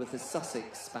with the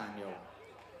Sussex Spaniel.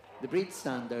 The breed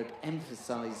standard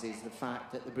emphasises the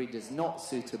fact that the breed is not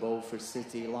suitable for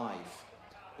city life.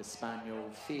 The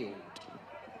Spaniel Field.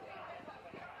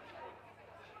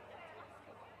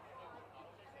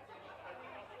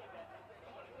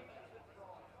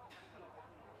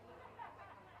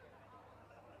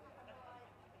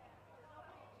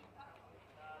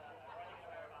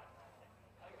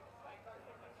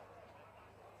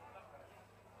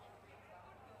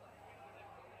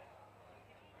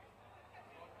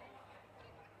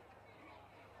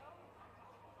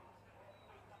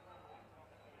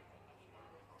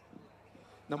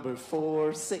 Number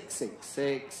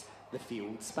 4666, the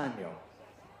Field Spaniel.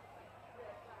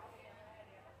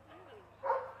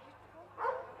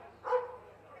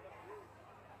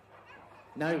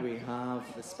 Now we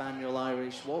have the Spaniel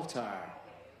Irish Water.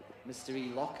 Mr.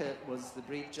 E. Lockett was the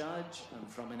breed judge, and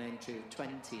from an entry of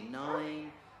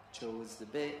 29, chose the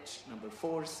bitch, number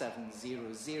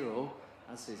 4700,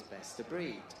 as his best of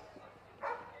breed.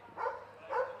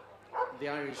 The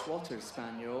Irish Water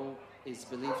Spaniel is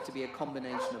believed to be a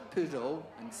combination of poodle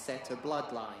and setter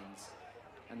bloodlines,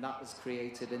 and that was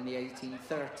created in the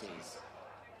 1830s.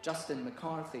 Justin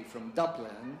McCarthy from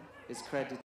Dublin is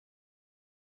credited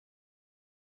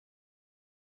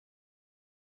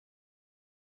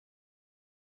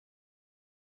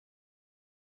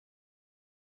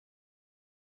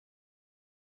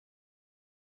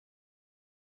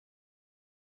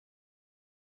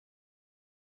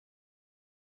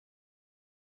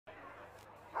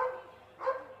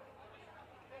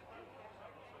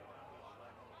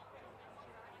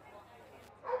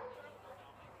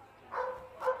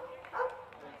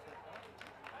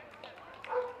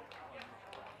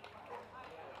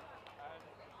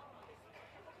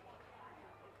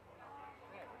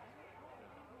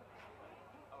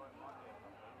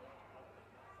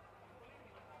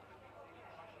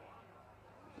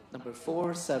number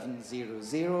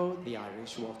 4700, the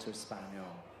Irish Water Spaniel.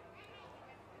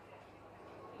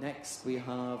 Next we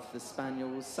have the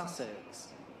Spaniel Sussex.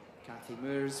 Cathy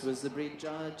Moores was the breed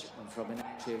judge, and from an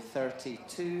entry of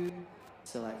 32,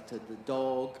 selected the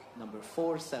dog, number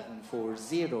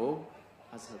 4740,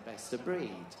 as her best of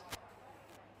breed.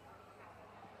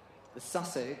 The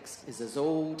Sussex is as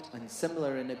old and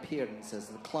similar in appearance as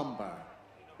the Clumber.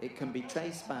 It can be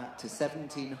traced back to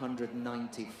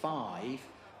 1795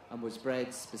 and was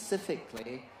bred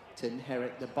specifically to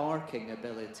inherit the barking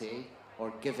ability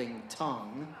or giving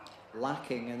tongue,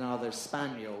 lacking in other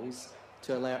spaniels,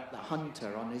 to alert the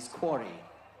hunter on his quarry.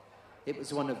 It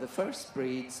was one of the first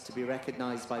breeds to be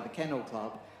recognised by the Kennel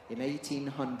Club in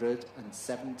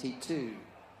 1872,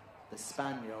 the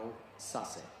Spaniel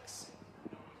Sussex.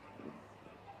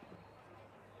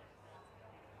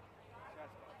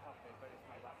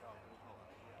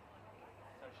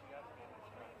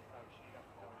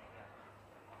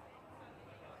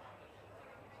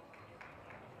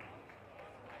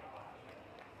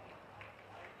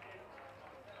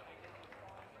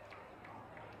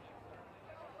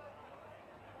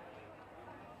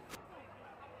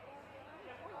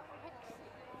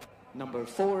 Number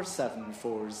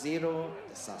 4740,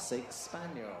 the Sussex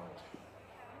Spaniel.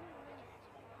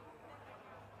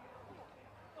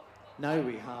 Now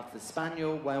we have the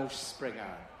Spaniel Welsh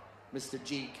Springer. Mr.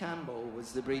 G. Campbell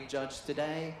was the breed judge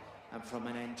today, and from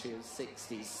an entry of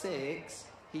 66,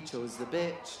 he chose the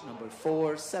bitch, number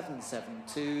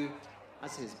 4772,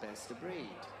 as his best of breed.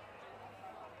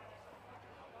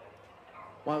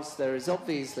 Whilst there is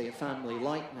obviously a family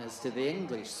likeness to the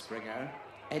English Springer,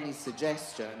 any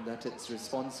suggestion that it's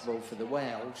responsible for the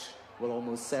Welsh will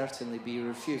almost certainly be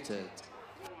refuted.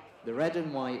 The red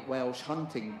and white Welsh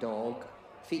hunting dog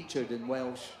featured in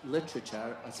Welsh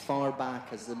literature as far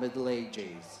back as the Middle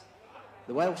Ages.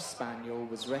 The Welsh Spaniel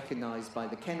was recognised by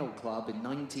the Kennel Club in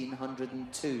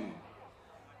 1902.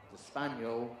 The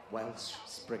Spaniel Welsh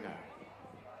Springer.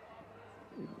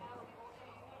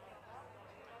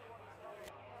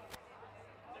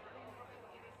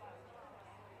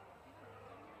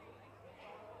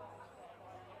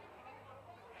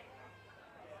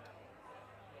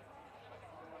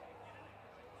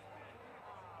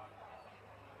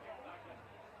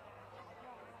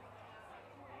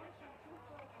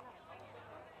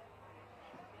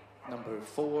 Number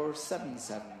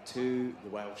 4772, the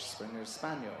Welsh Springer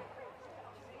Spaniel.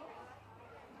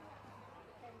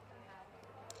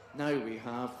 Now we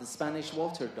have the Spanish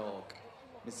Water Dog.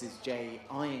 Mrs. J.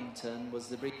 Ironton was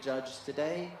the breed judge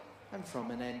today, and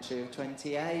from an entry of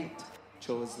 28,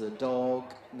 chose the dog,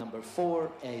 number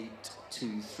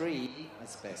 4823,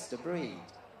 as best of breed.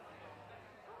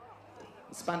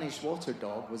 The Spanish Water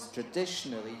Dog was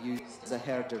traditionally used as a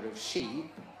herder of sheep,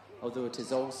 although it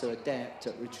is also adept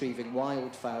at retrieving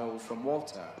wildfowl from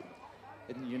water.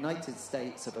 In the United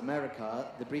States of America,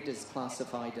 the breed is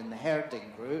classified in the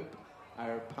herding group,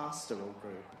 our pastoral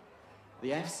group.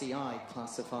 The FCI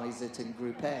classifies it in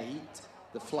Group 8,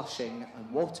 the flushing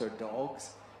and water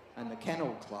dogs, and the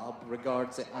Kennel Club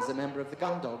regards it as a member of the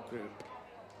Gundog group,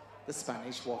 the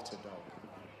Spanish Water Dog.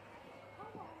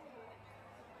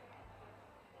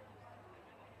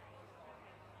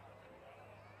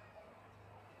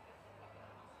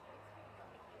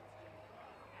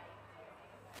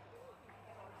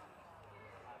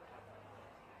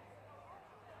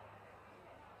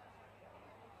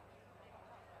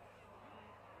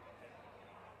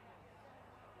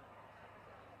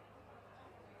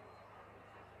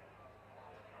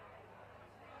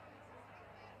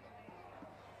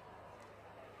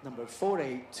 Number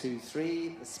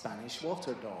 4823, the Spanish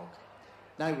Water Dog.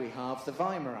 Now we have the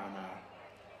Weimaraner.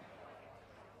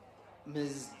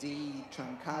 Ms. D.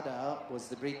 Trancada was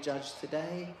the breed judge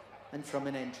today, and from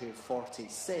an entry of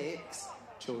 46,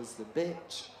 chose the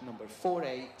bitch, number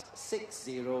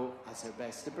 4860, as her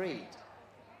best of breed.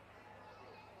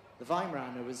 The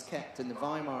Weimaraner was kept in the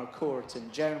Weimar court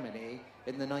in Germany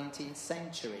in the 19th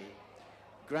century.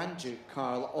 Grand Duke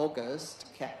Karl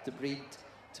August kept the breed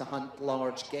to hunt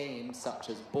large game such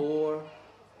as boar,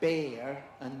 bear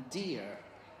and deer,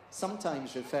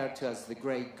 sometimes referred to as the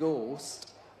grey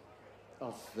ghost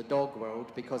of the dog world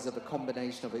because of a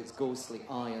combination of its ghostly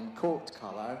eye and coat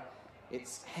colour.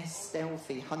 Its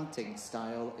stealthy hunting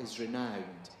style is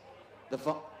renowned. The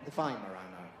Weimaraner.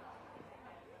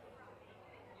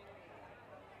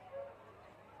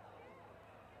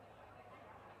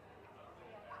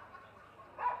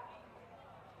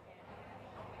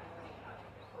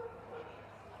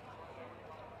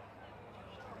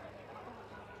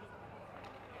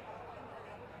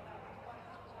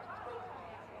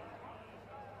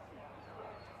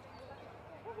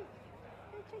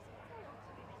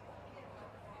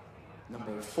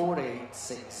 Number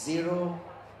 4860,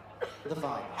 the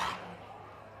Weimaraner.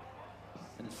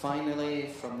 And finally,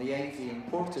 from the AV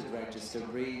imported register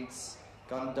breeds,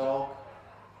 Gundog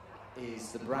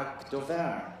is the Braque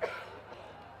d'Auvergne.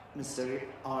 Mr.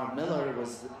 R. Miller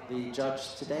was the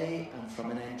judge today, and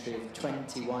from an entry of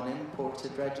 21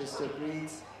 imported register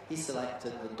breeds, he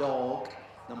selected the dog,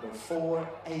 number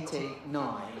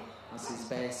 4889, as his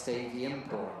best AV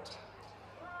import.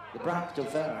 The Braque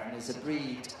d'Auvergne is a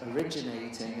breed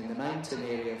originating in the mountain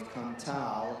area of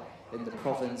Cantal in the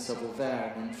province of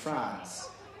Auvergne in France.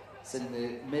 It's in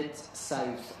the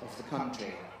mid-south of the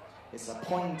country. It's a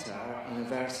pointer and a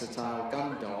versatile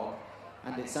gun dog,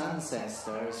 and its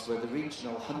ancestors were the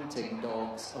regional hunting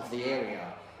dogs of the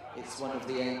area. It's one of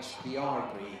the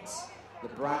HPR breeds, the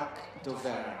Braque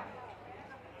d'Auvergne.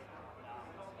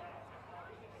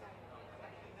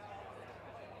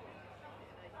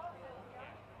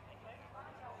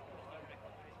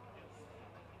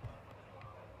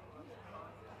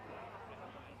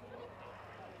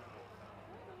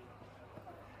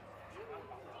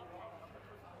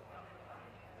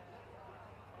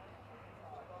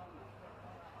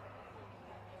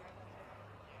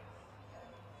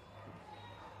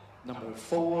 Number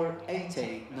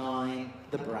 4889,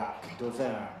 the Braque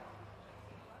d'Auvergne.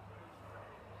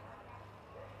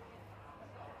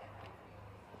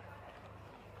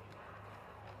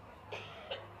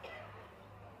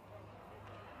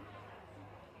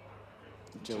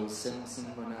 Joe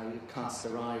Simpson will now cast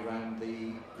her eye round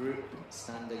the group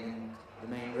standing in the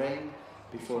main ring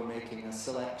before making a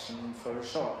selection for a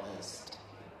shortlist.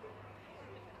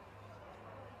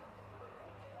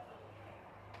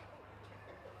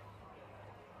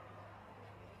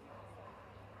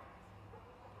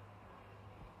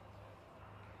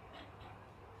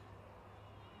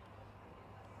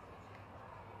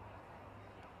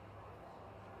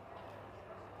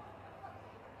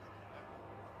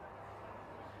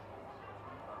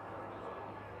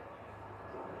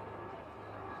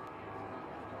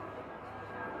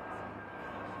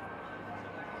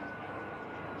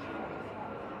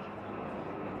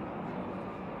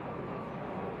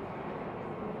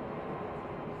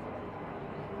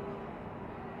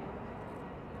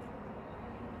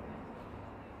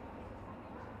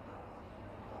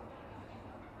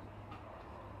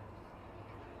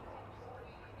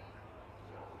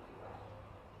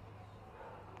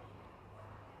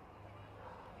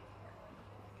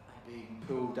 Being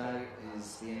pulled out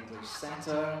is the English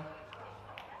setter,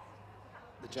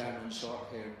 the German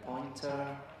short-haired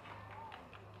pointer,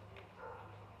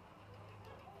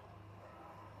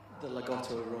 the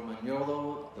Lagotto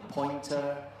Romagnolo, the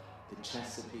pointer, the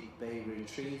Chesapeake Bay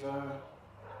Retriever,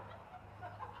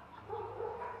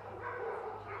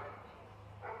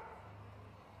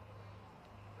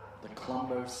 the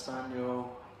Clumber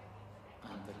Spaniel,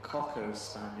 and the Cocker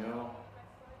Spaniel,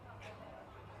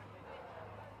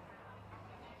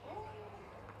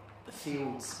 the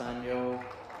Field Spaniel,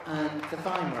 and the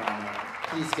Weimaraner.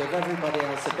 Please give everybody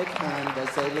else a big hand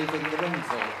as they're leaving the ring,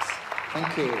 folks.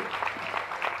 Thank you.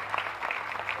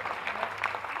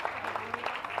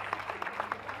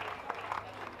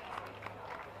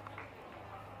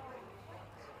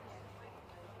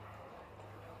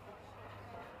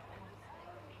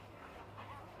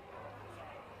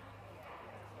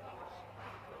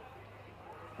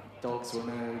 Dogs will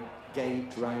now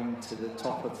gate round to the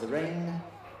top of the ring.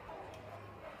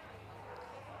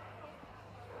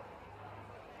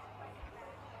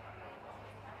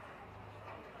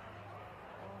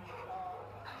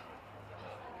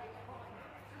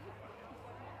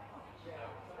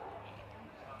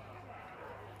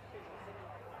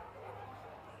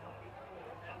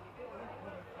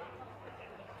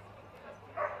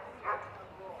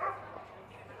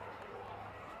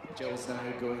 Jill's now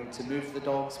going to move the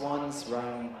dogs once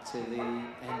round to the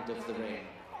end of the ring.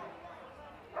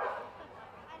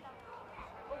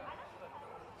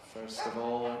 First of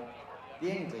all, the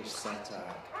English setter.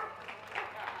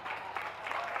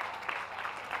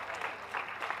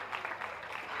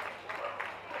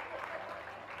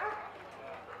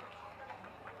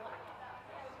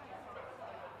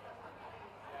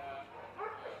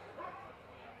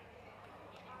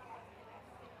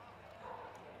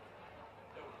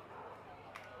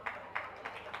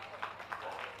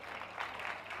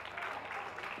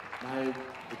 Now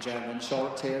the German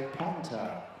short-haired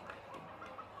Ponter.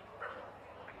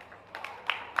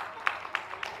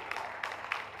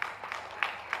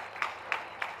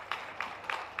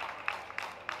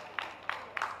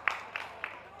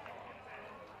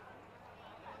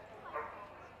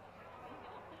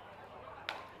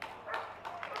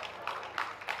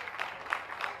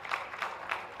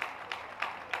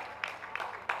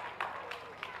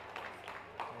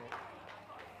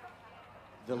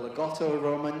 The Lagotto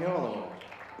Romagnolo.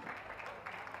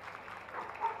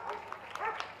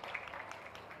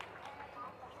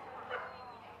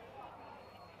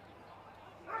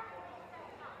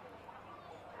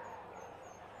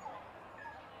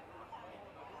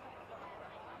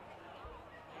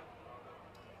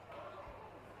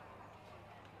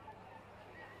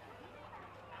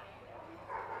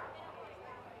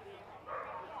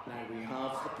 Now we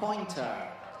have the Pointer.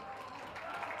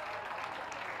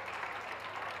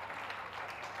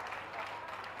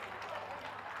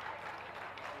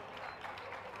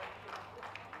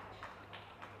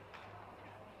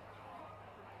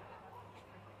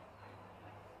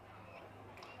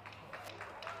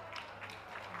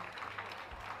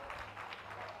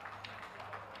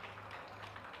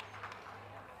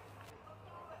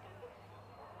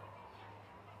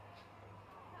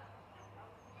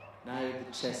 Now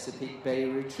the Chesapeake Bay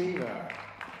Retriever.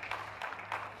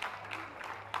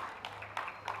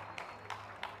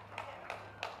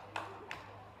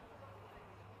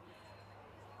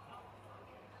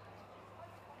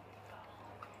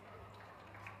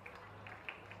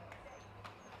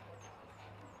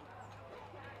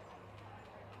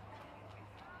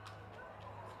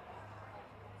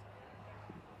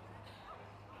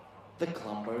 The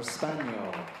Clumber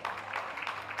Spaniel.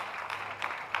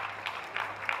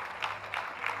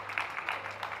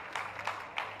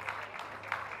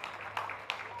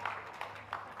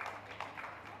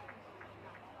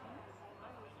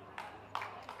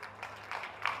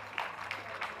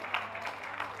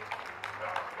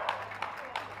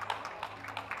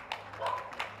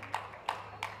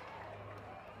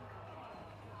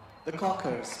 The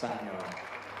Cocker Spaniel.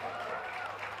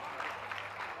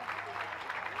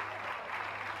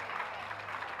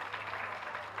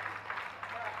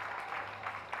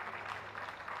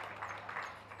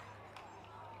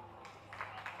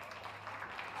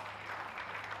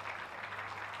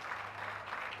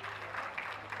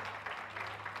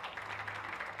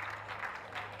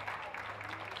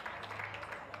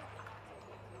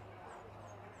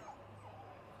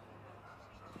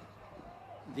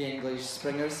 The English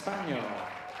Springer Spaniel.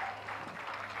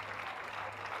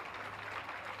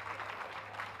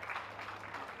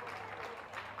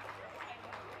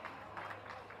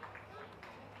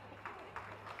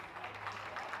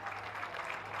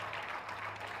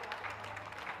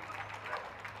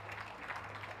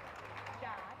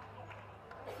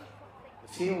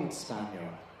 The Field Spaniel.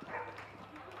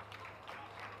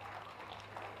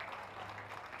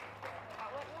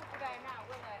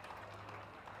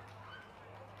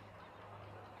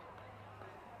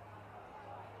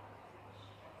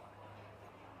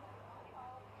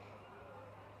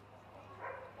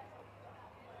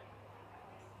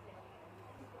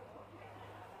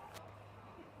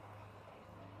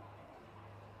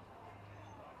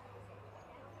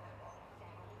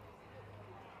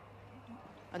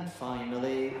 And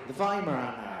finally, the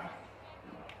Weimaraner.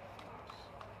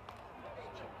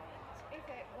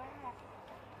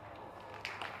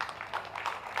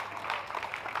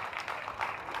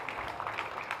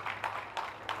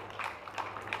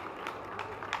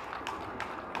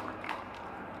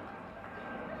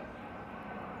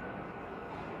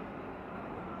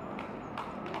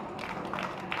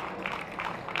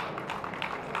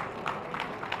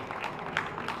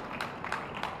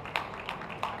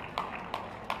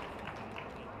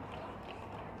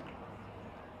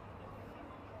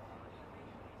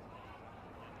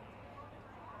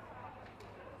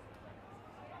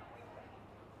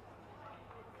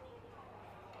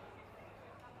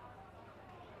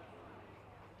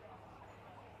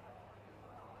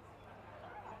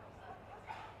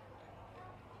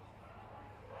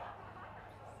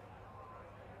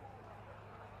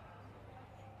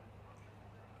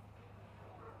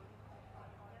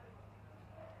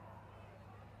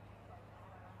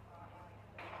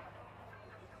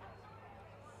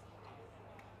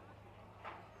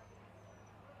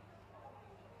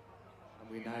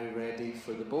 We're now ready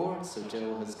for the board, so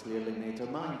Jill has clearly made her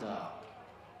mind up.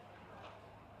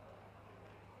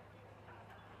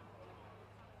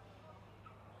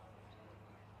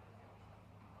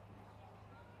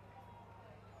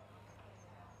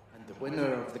 And the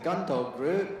winner of the Gundog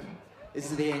group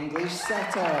is the English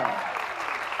setter.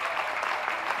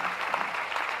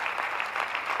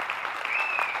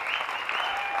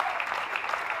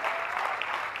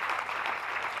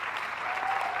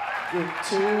 Group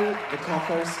 2, the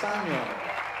Cocker Spaniel.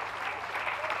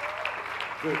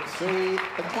 Group 3,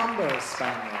 the Clumber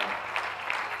Spaniel.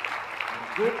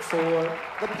 And Group 4,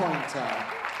 the Pointer.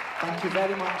 Thank you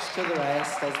very much to the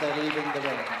rest as they're leaving the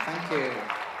ring. Thank you.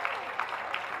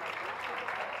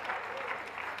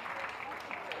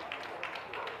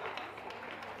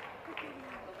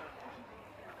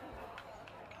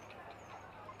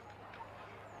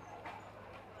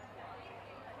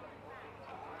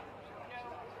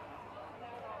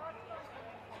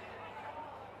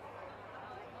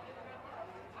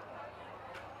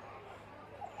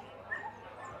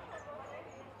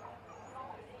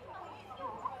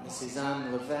 Mrs.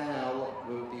 Anne Lavelle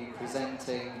will be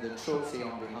presenting the trophy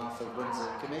on behalf of Windsor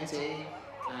Committee,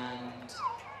 and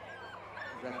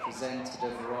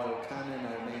representative Royal Canon,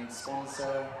 our main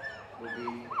sponsor, will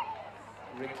be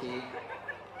Ricky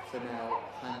Fennell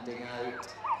handing out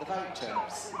the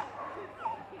vouchers.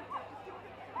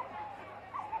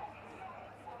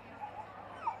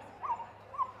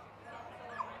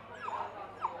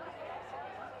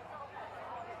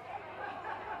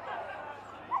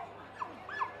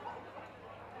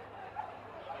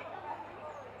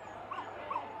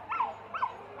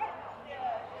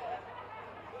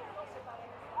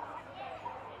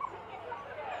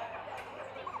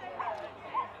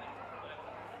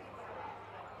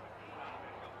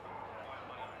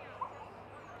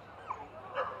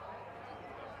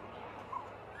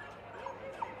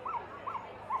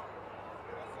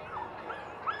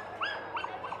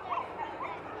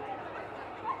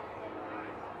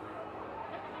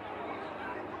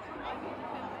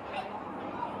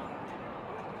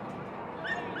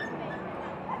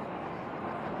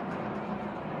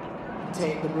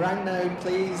 Take them round now,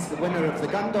 please. The winner of the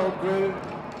Gundog group,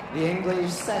 the English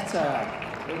setter.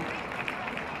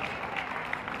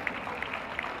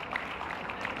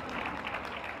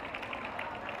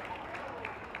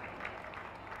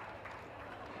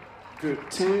 Group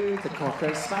 2, the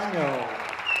Cocker Spaniel.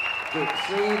 Group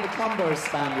 3, the Clumber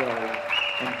Spaniel.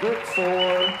 And Group 4,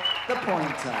 the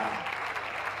Pointer.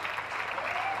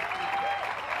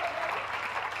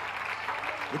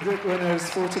 The group winner's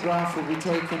photograph will be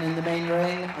taken in the main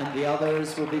ring, and the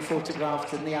others will be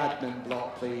photographed in the admin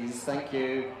block, please. Thank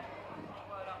you.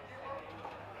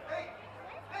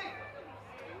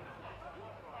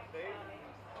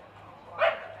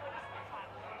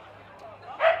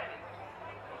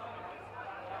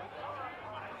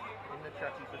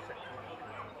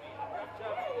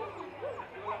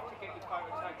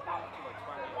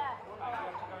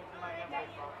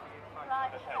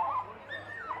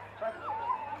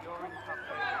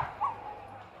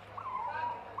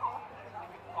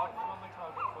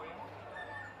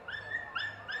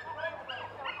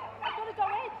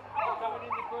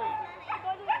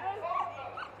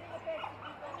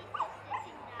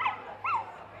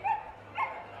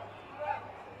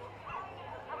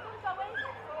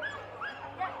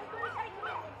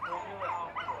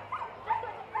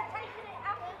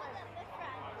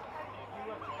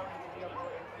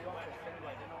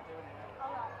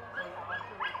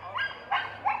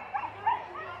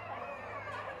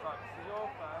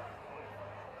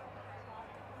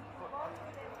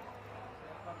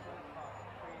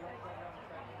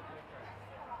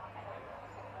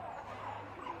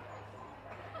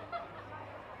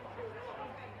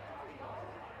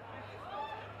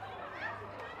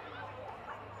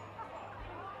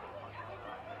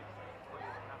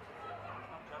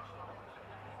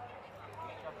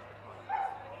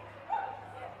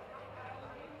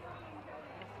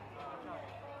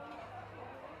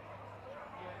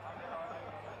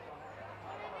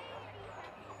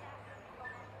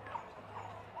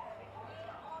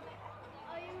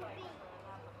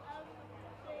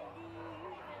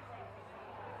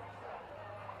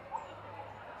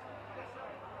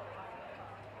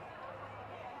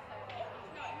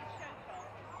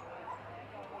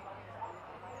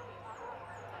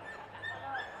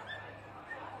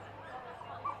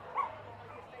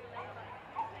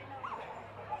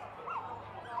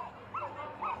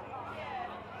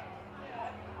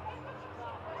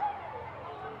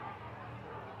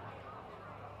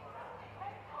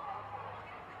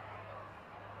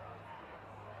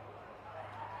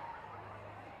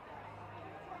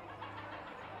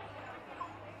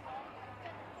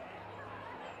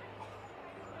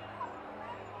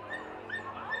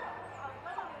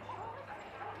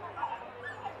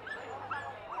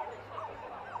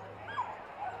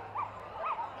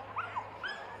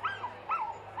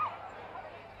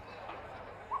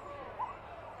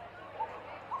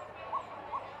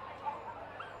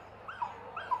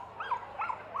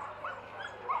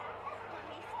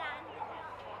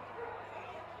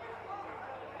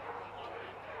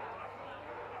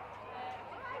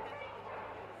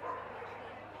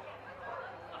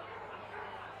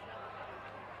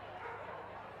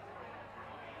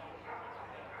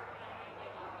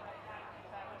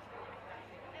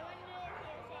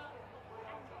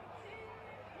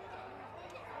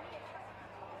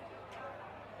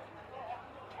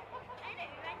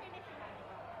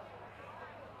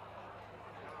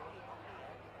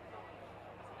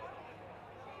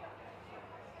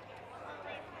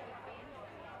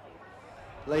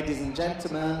 Ladies and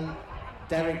gentlemen,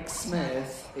 Derek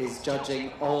Smith is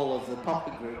judging all of the puppy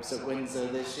groups at Windsor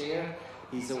this year.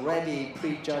 He's already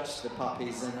prejudged the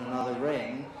puppies in another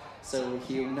ring, so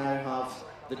he'll now have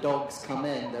the dogs come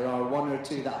in. There are one or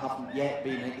two that haven't yet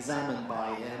been examined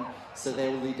by him, so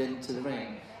they'll lead into the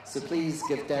ring. So please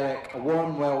give Derek a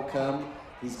warm welcome.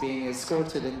 He's being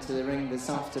escorted into the ring this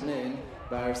afternoon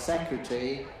by our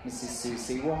secretary, Mrs.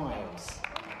 Susie Wiles.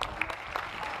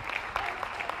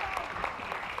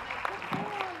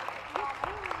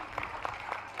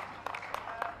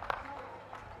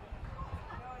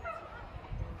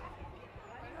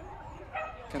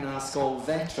 Can I ask all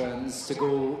veterans to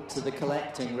go to the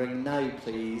collecting ring now,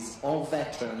 please? All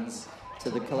veterans to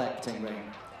the collecting ring.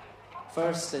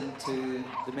 First into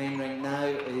the main ring now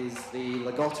is the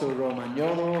Lagotto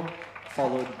Romagnolo,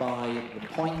 followed by the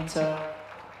Pointer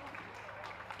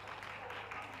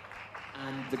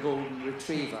and the Golden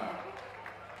Retriever.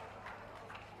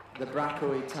 The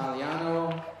Bracco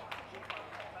Italiano,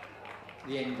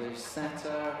 the English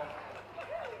Setter,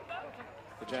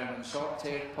 the German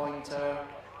Short-Haired Pointer,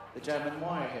 the German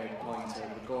Wire-Haired Pointer,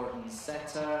 the Gordon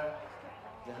Setter,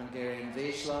 the Hungarian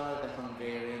Vizsla, the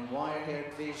Hungarian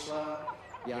Wire-Haired Vizsla,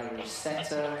 the Irish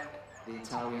Setter, the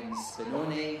Italian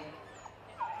Spinoni,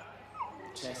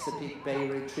 the Chesapeake Bay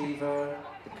Retriever,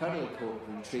 the Curly-Coat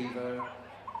Retriever,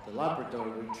 the Labrador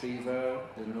Retriever,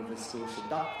 the Nova Scotia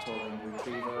Duck-Tawing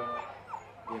Retriever,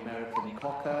 the American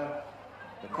Cocker,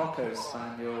 the Cocker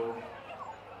Spaniel,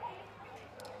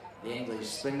 the English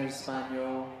Springer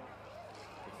Spaniel,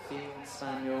 the Field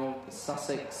Spaniel, the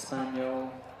Sussex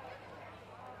Spaniel,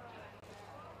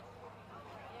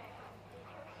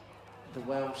 the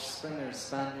Welsh Springer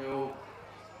Spaniel,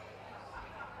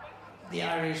 the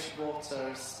Irish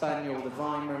Water Spaniel, the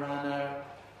Weimaraner,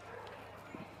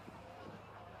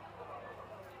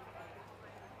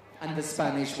 and the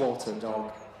Spanish Water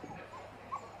Dog.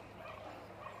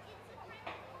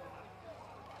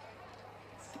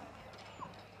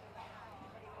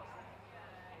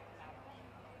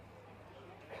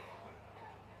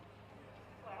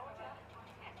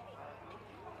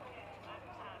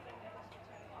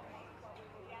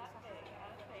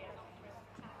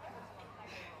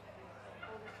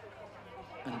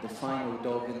 And the final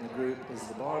dog in the group is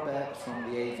the Barbet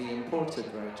from the AV Imported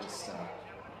Register.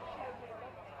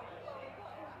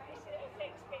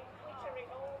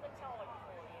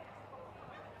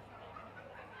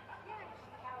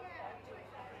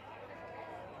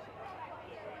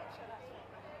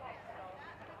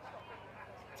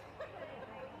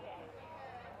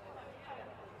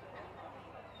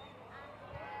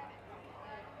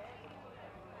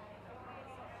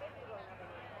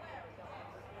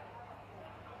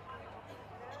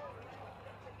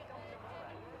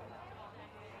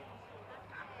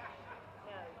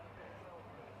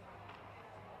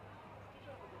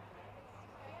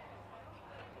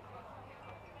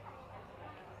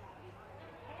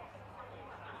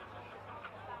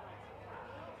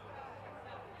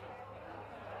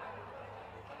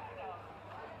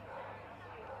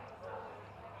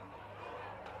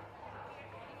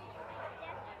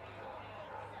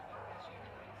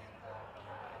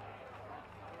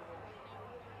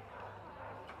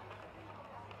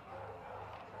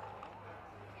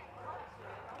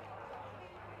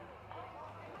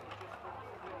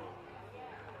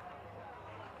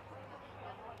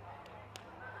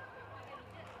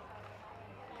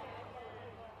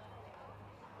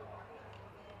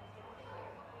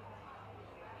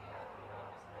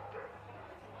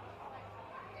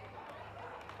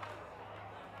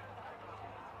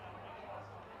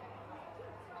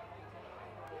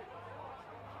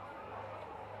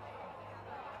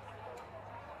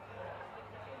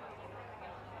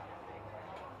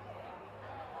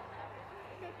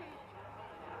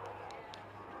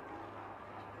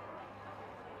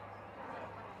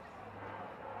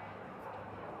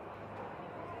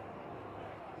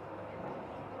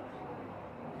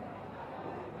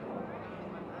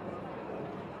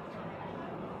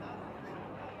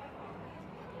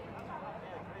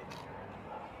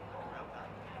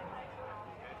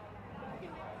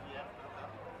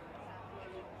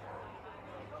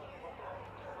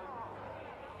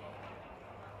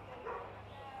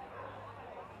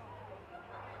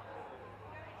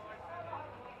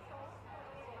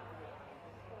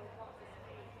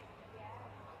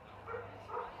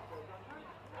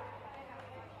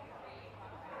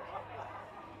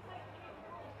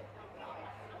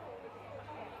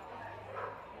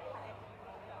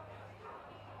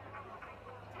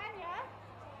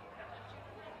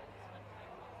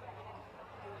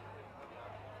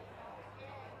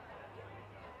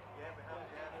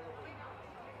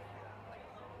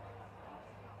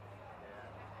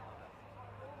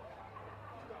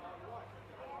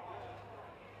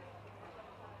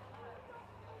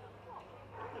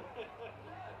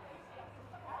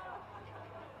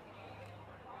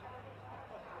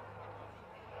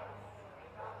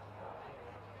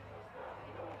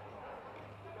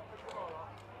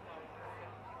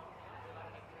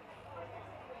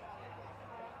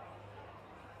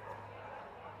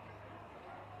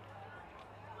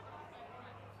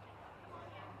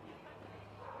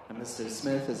 And Mr.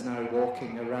 Smith is now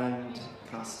walking around,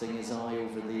 casting his eye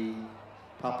over the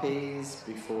puppies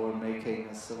before making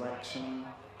a selection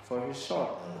for his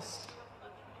shortlist.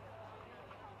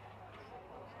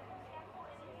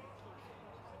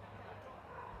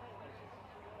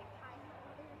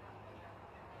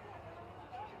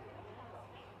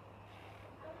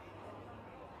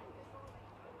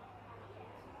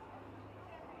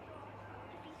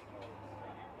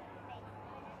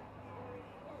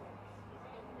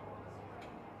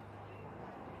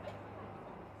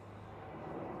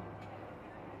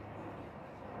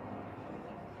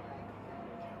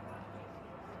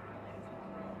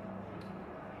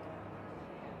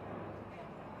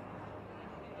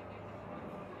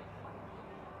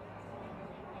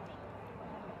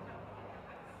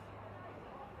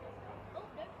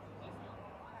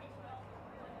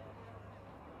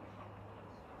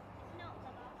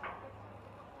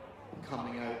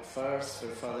 Coming out first for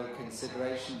further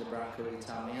consideration, the Bracco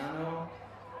Italiano,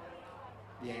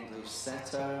 the English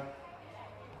Setter,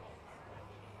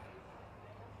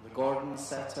 the Gordon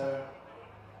Setter,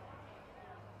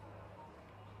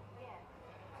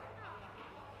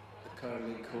 the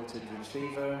Curly-Coated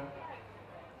Retriever,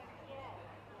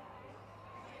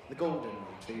 the Golden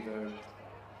Retriever,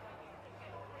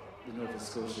 the Nova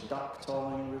Scotia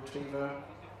Duck-Tawing Retriever,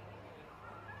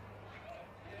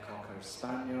 the Cocker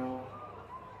Spaniel,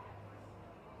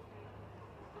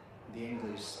 the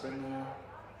English Springer,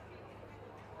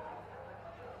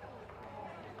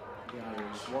 the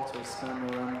Irish Water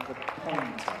Spaniel and the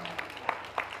Pointer.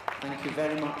 Thank you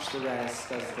very much, the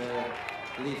rest, as they're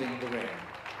leaving the ring.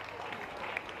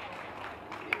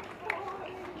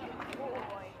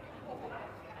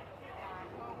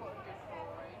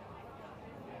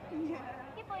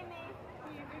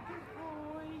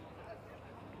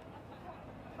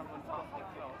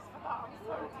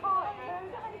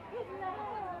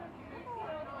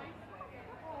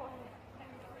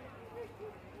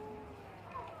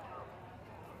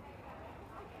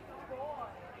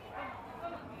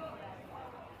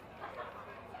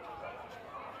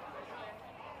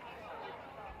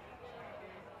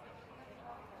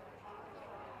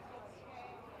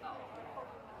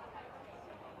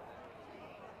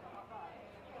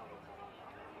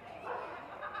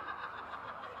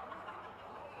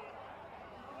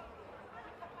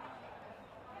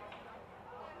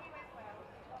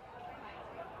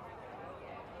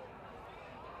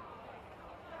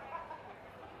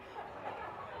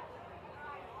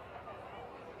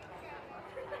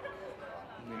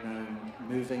 We're now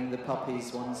moving the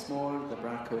puppies once more, the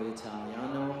Bracco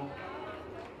Italiano,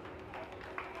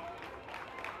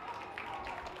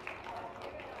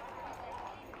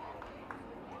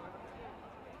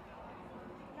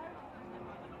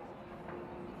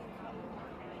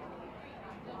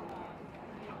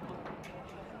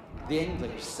 the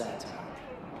English Setter,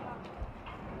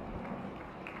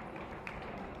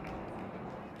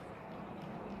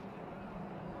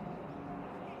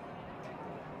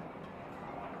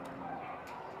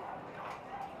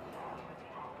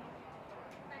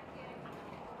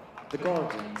 the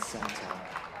Gordon Setter,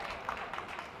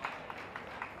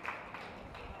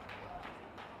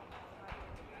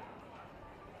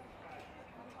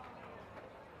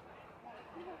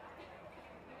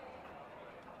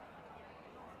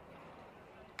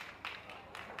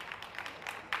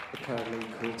 the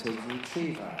Curly-Coated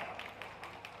Retriever,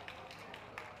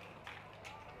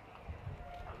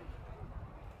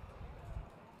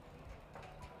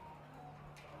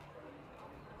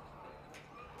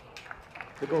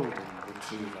 the Golden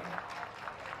Retriever,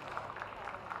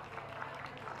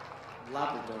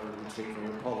 Labrador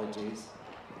Retriever, apologies,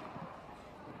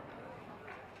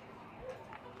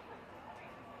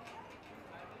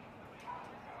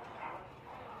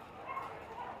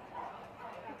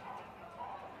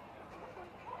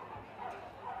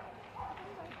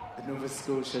 the Nova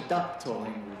Scotia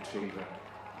Duck-Tawing Retriever,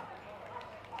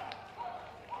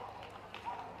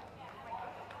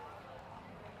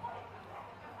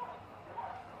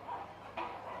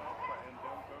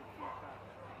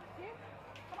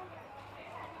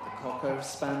 the Cocker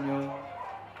Spaniel,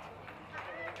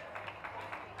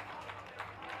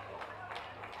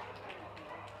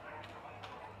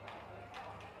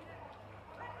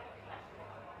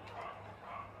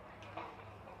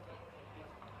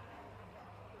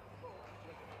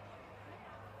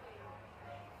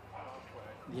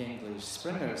 the English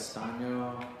Springer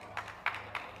Spaniel,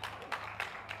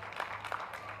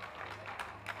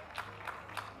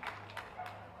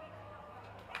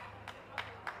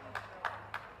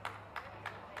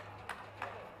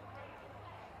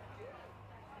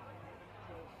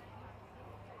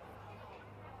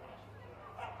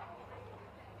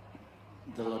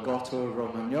 the Lagotto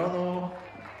Romagnolo,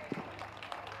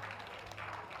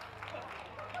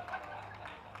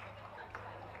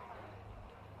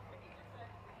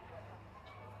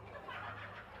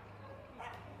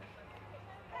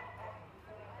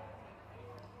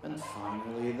 and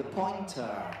finally the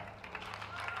Pointer.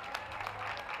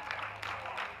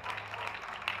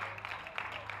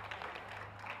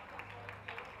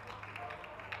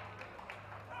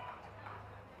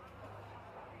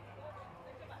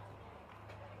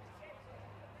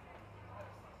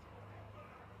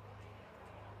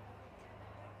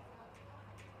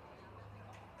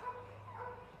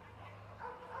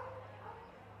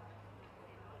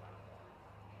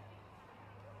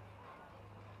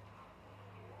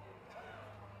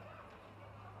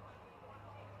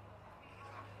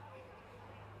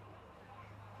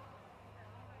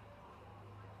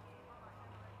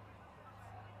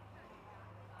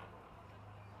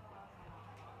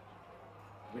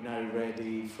 We're now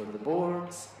ready for the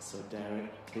boards, so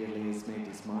Derek clearly has made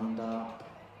his mind up.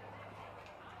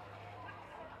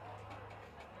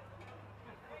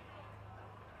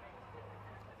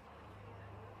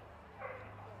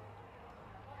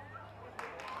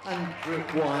 And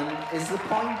Group 1 is the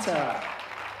Pointer.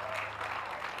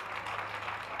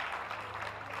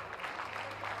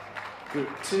 Group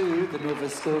 2, the Nova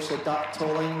Scotia Duck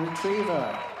Tolling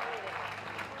Retriever.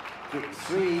 Group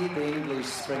 3, the English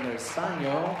Springer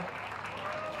Spaniel.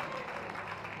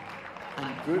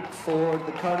 And Group 4,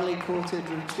 the Curly-Coated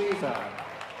Retriever.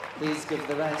 Please give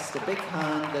the rest a big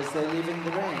hand as they're leaving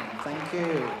the ring. Thank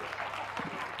you.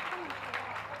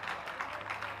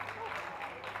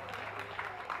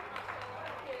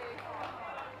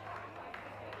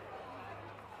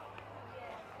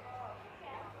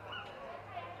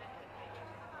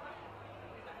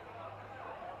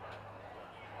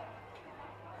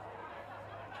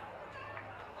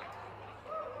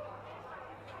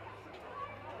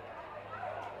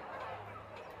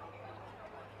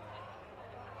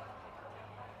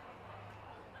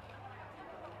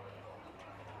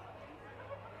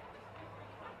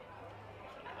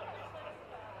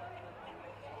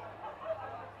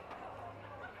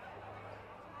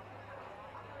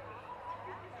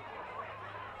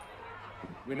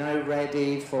 We're now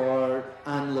ready for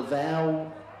Anne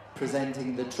Lavelle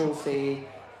presenting the trophy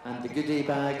and the goodie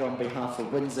bag on behalf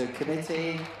of Windsor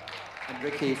Committee, and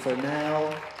Ricky Furnell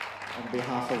on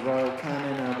behalf of Royal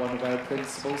Canin and one of our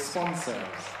principal sponsors.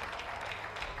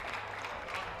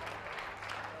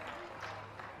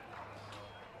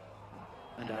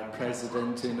 And our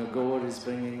president in Agor is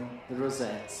bringing the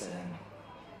rosettes in.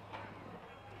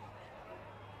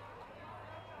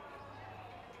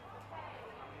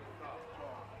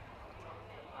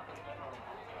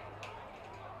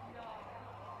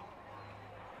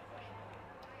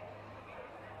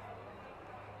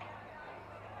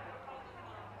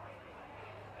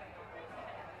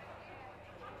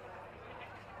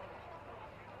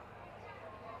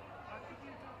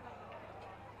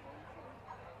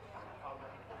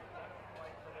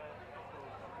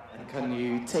 Can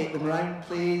you take them round,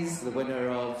 please? The winner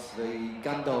of the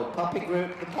Gundog Puppy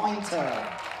Group, the Pointer.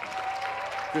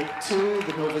 Group 2,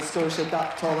 the Nova Scotia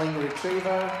Duck Tolling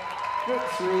Retriever. Group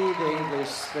 3, the English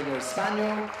Springer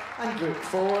Spaniel. And Group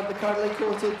 4, the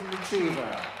Curly-Coated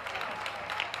Retriever.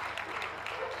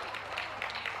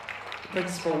 The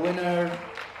principal winner,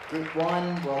 Group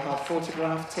 1, will have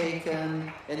photograph taken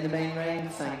in the main ring.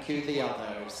 Thank you, the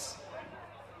others.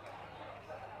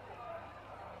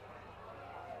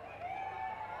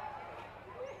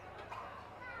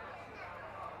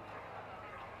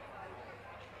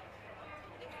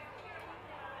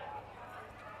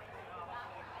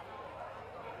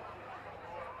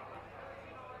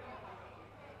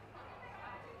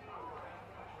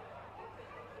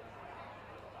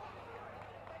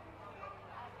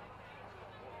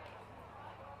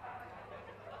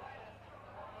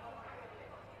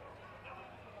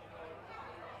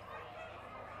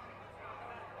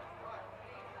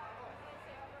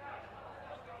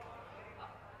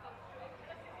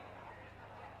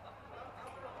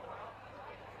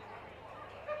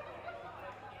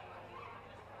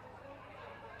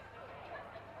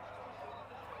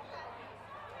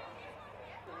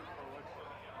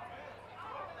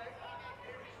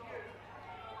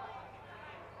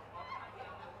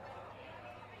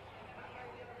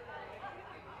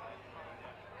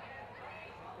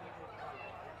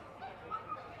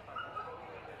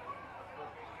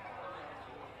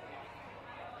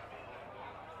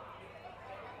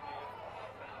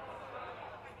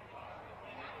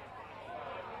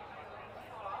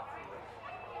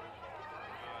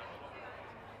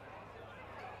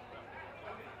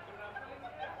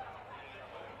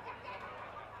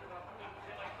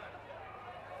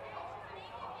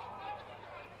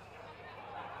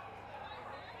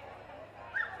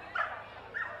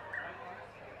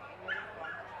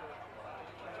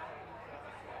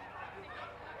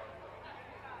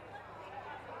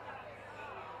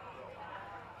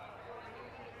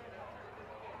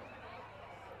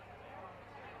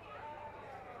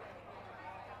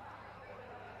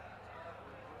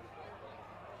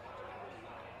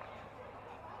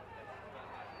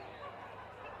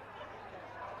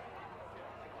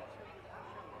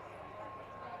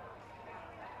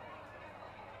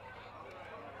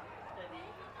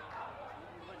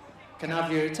 Can I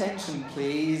have your attention,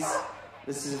 please?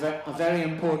 This is a very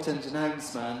important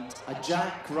announcement. A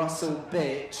Jack Russell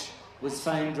bitch was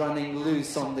found running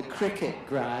loose on the cricket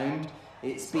ground.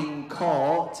 It's been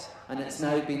caught and it's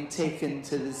now been taken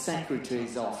to the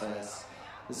Secretary's office.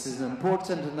 This is an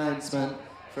important announcement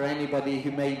for anybody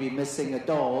who may be missing a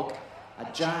dog. A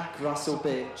Jack Russell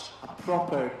bitch, a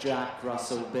proper Jack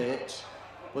Russell bitch,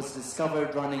 was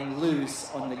discovered running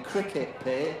loose on the cricket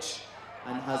pitch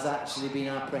and has actually been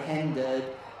apprehended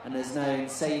and is now in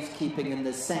safekeeping in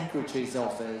the Secretary's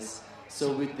office.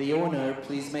 So would the owner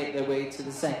please make their way to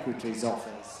the Secretary's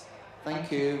office?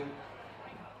 Thank you.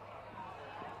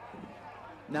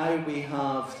 Now we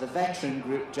have the veteran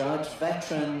group judge.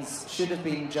 Veterans should have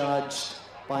been judged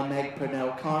by Meg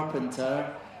Purnell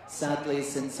Carpenter. Sadly,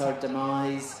 since her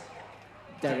demise,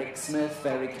 Derek Smith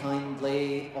very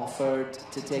kindly offered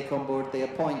to take on board the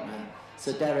appointment.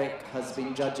 So Derek has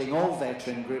been judging all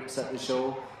veteran groups at the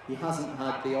show. He hasn't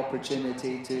had the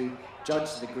opportunity to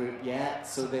judge the group yet,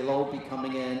 so they'll all be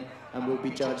coming in and will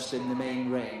be judged in the main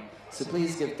ring. So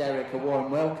please give Derek a warm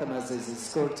welcome as is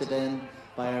escorted in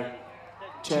by our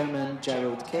Chairman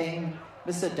Gerald King,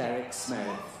 Mr. Derek Smith.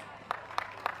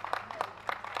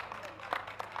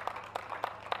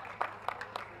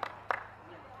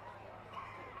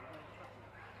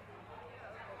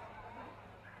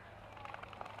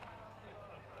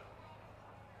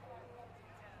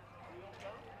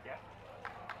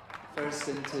 First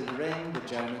into the ring, the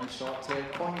German short-tail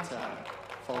pointer,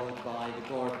 followed by the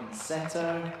Gordon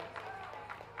setter,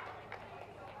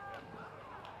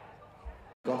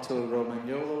 Gotto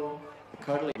Romagnolo, the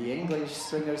curly, the English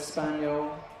Springer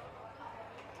Spaniel,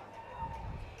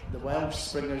 the Welsh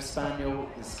Springer Spaniel,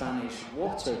 the Spanish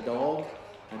Water Dog,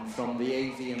 and from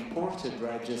the AV imported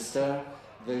register,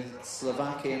 the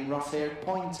Slovakian rough-haired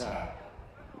pointer.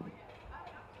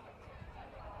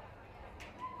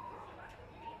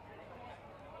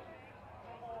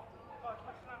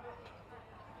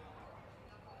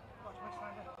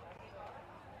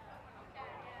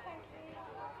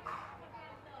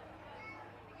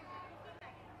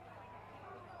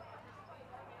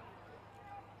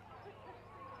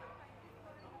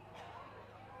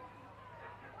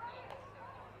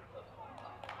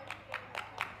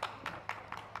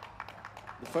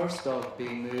 The first dog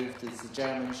being moved is the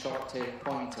German short-tailed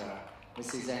pointer.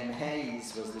 Mrs. M.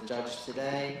 Hayes was the judge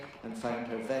today and found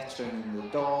her veteran in the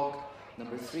dog,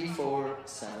 number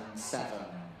 3477.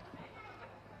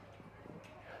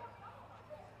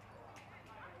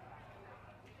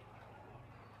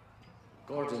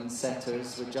 Gordon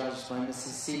setters were judged by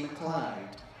Mrs. C.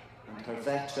 MacLeod, and her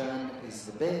veteran is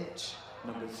the bitch,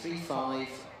 number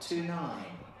 3529.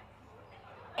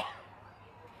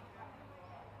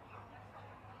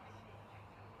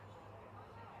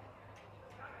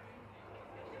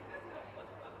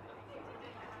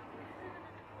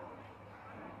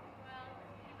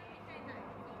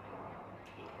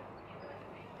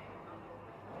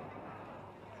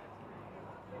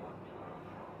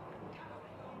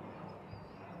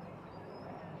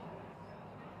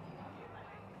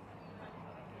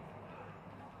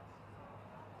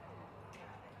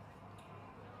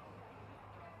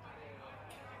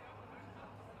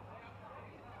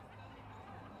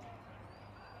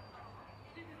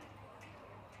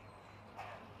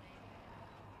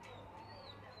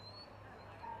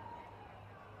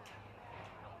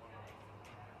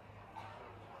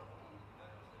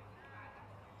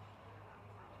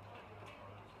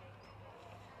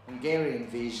 Hungarian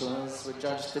Vizslas were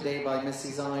judged today by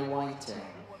Mrs. I. Whiting,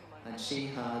 and she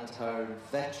had her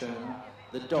veteran,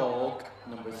 the dog,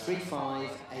 number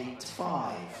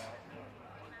 3585.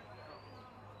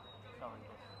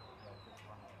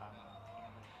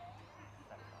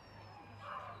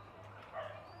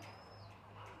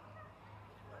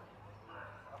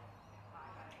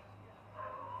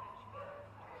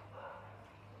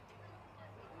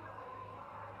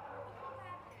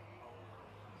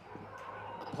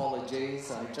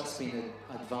 Apologies, I've just been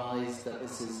advised that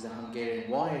this is the Hungarian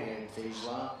wire-haired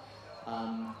Vizsla,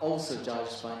 also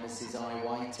judged by Mrs. I.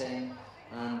 Whiting,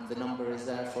 and the number is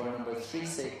therefore number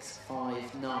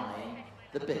 3659,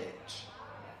 the bitch.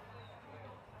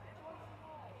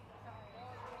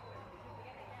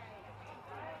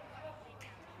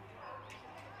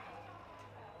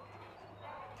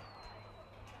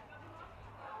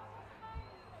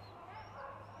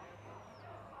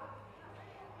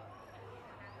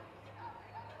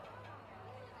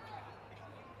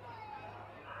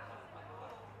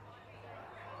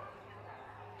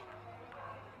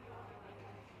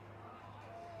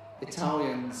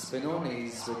 Italian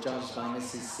Spinonis were judged by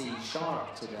Mrs. C.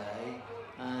 Sharp today,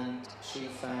 and she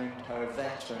found her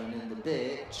veteran in the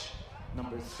ditch,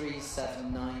 number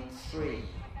 3793.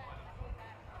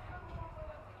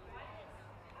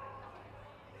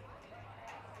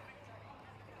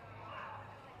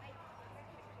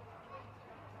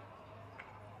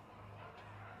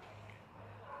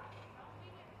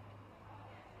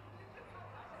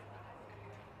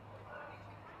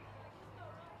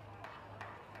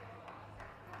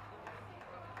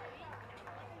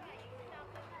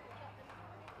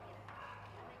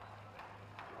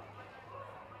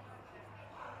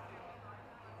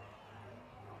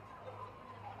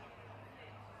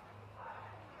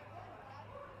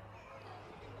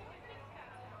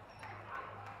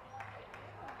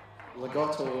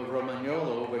 Legato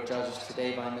Romagnolo were judged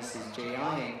today by Mrs. J.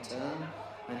 Iington,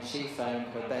 and she found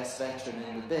her best veteran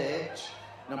in the bitch,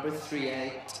 number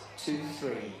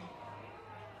 3823.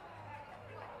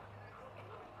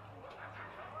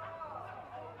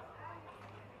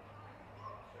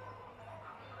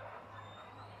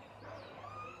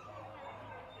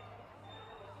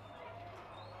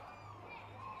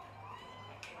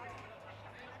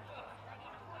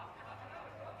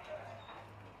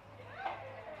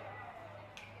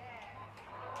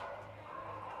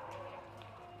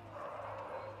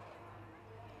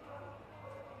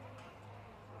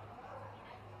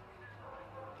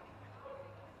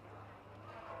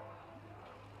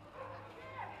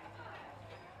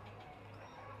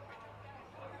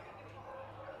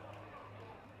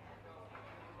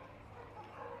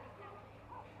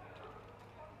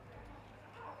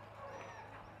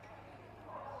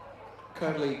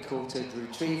 Curly-coated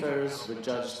retrievers were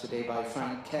judged today by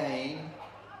Frank Kane,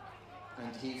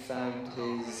 and he found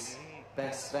his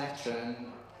best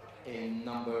veteran in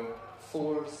number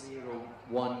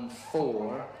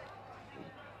 4014.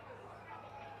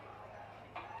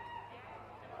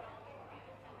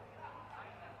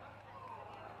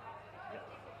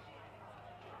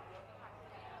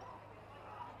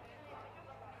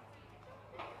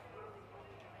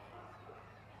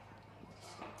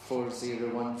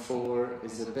 4014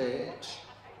 is a bitch.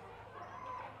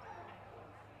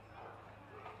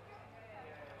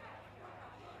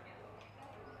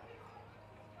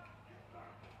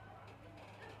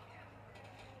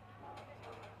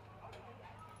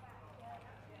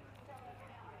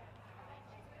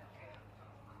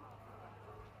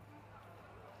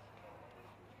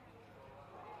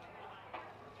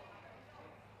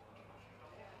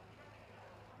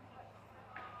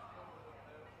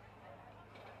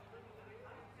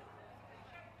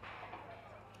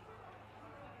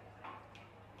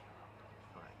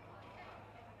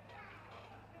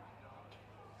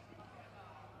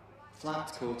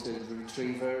 Flat-coated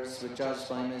retrievers were judged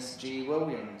by Miss G.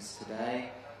 Williams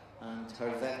today, and her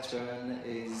veteran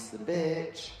is the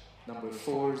bitch, number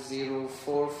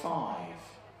 4045.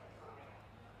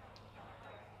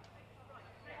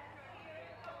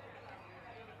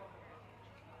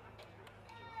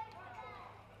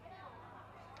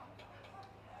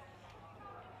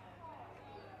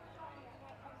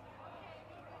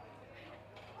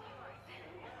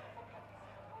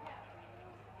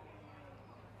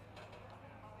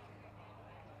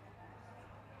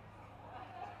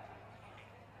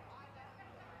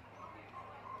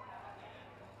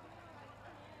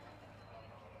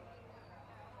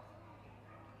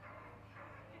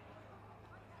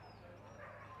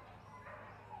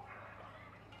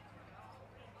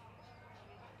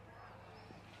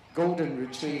 Golden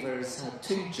Retrievers had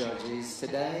two judges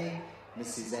today,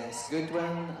 Mrs. S.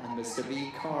 Goodwin and Mr.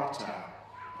 B. Carter.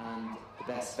 And the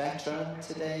best veteran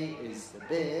today is the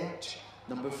bitch,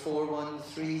 number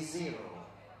 4130.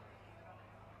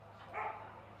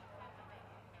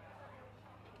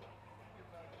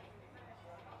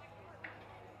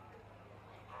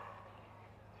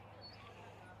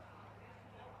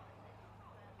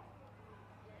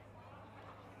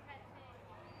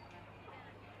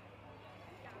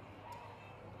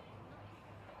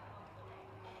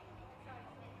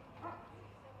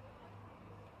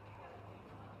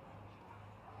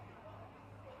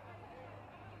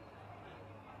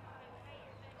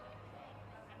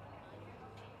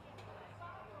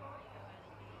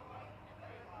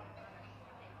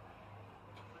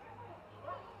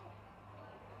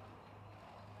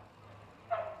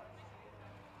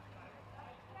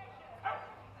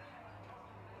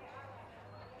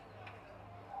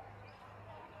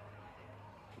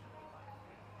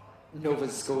 Nova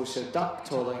Scotia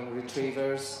duck-tolling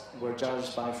retrievers were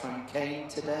judged by Frank Kane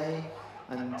today,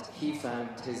 and he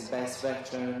found his best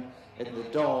veteran in the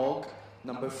dog,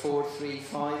 number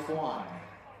 4351.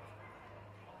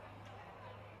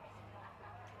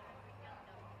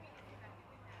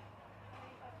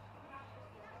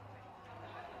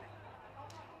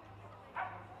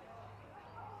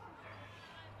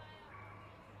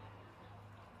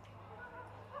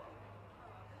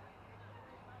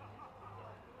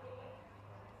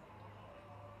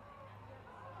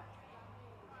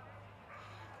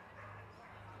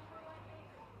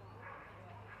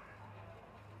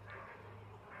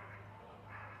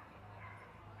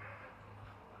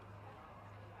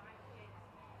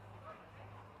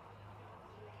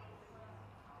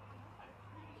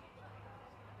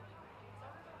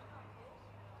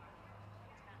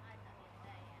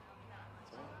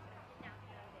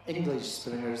 English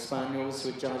Springer Spaniels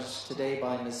were judged today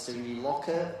by Mr. E.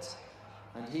 Lockett,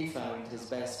 and he found his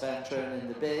best veteran in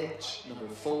the bitch, number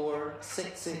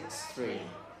 4663.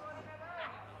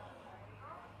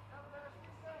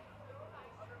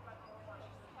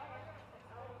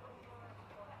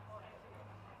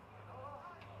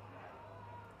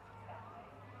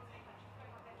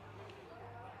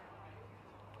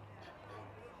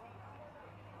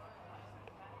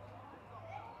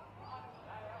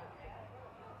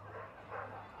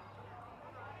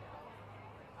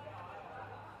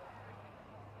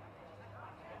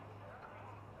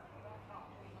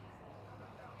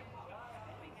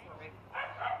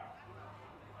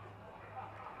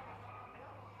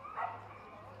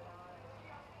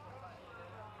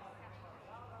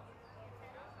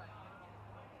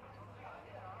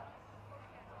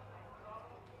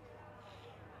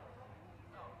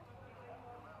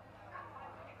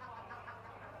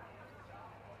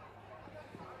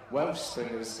 Welsh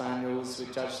Springer Spaniels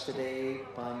were judged today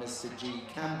by Mr. G.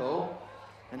 Campbell,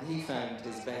 and he found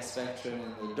his best veteran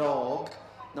in the dog,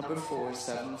 number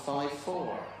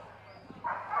 4754.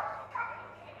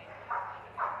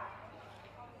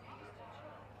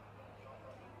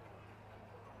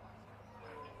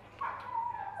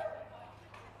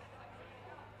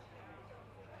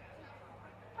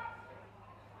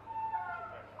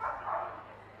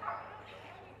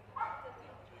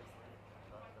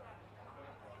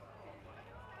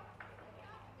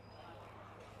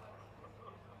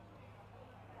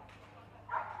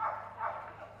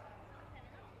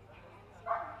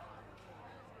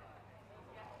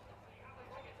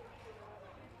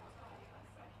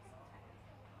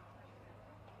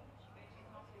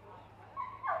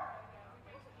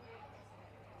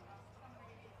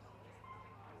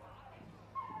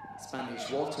 Spanish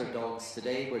water dogs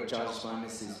today were judged by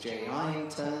Mrs. J.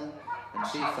 Ironton, and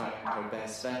she found her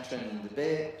best veteran in the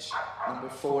bitch, number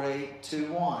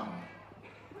 4821.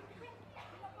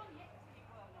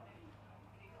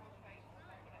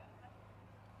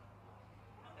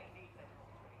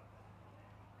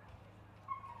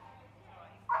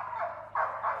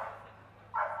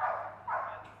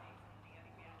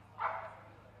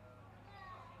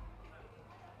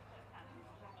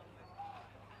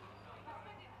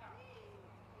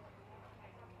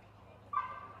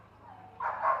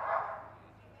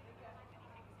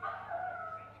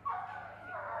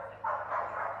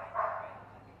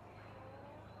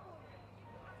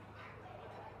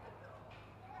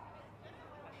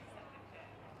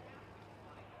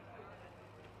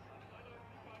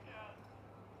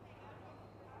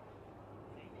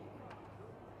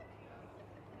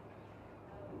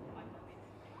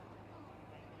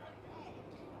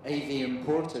 AV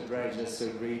imported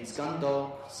registered breeds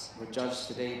Gundogs were judged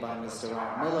today by Mr.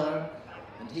 R. Miller,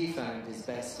 and he found his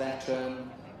best veteran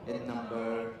in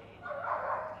number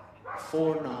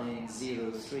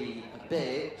 4903, a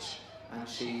bitch, and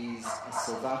she's a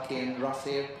Slovakian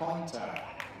rough-haired pointer.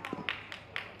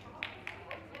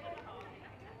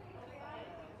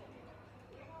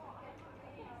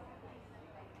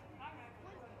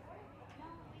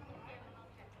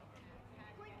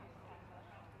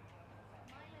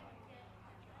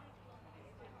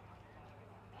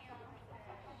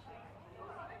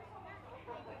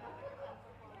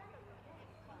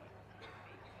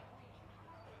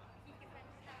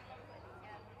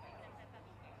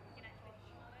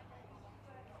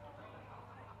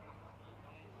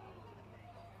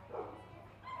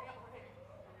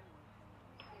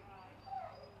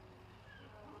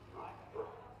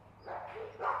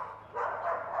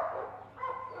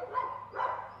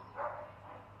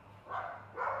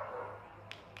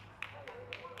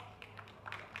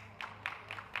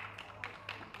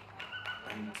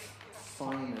 And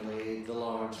finally, the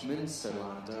large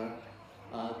Münsterlander,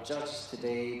 judged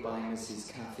today by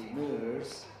Mrs. Kathy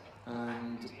Moores,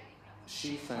 and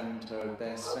she found her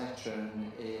best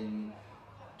veteran in,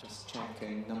 just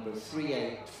checking, number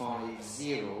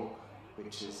 3850,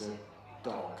 which is a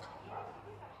dog.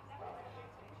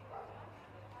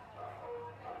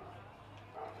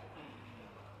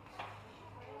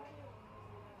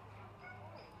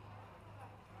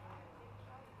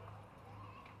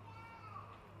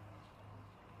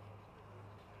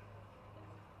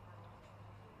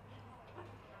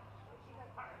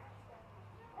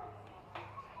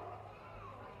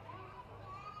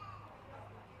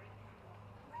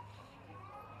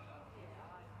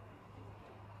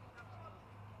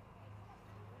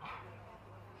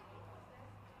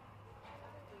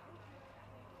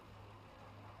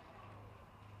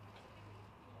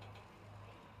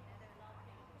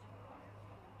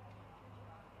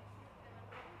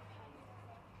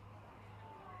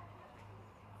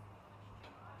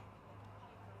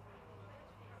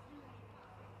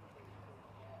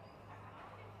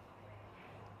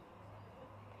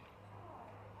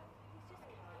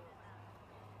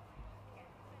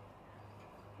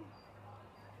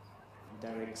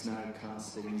 Derek's now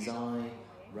casting his eye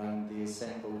round the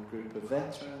assembled group of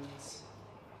veterans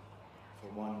for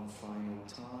one final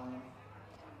time.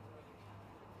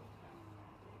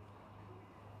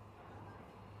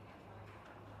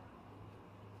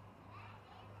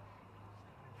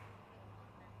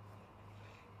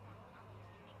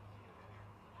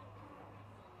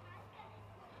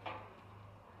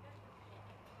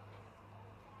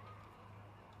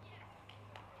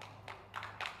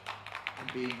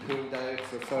 Being pulled out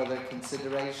for further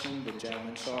consideration, the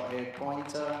German short-haired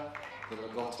pointer, the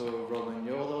Lagotto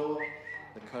Romagnolo,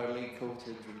 the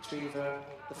curly-coated retriever,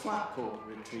 the flat-coat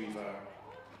retriever,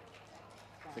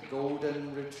 the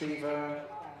golden retriever,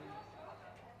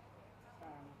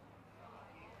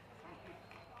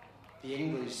 the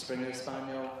English Springer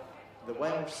Spaniel, the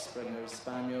Welsh Springer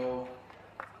Spaniel,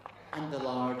 and the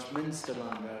large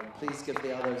Münsterlander. Please give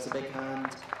the others a big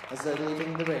hand as they're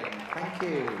leaving the ring. Thank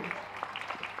you.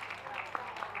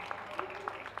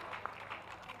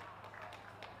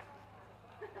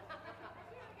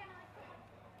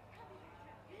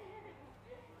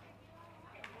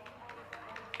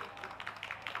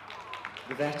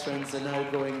 The veterans are now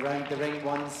going round the ring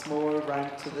once more,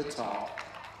 round to the top.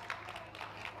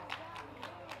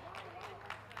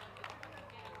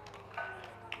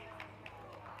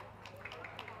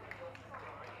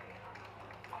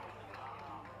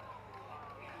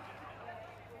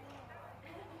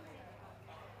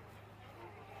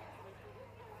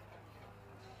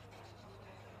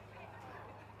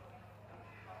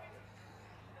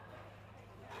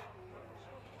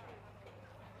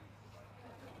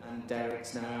 And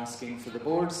Derek's now asking for the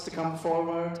boards to come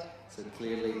forward, so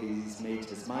clearly he's made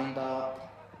his mind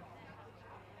up.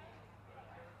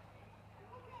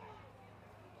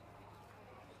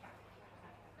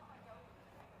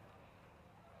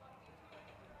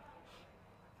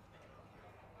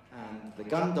 And the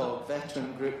Gundog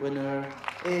Veteran Group winner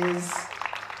is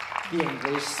the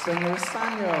English Springer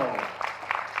Spaniel.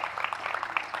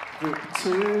 Group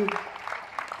 2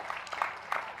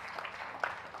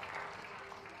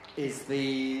 is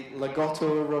the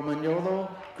Lagotto Romagnolo,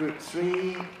 Group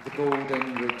 3, the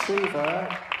Golden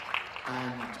Retriever,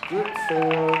 and Group 4,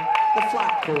 the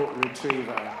Flat-Coat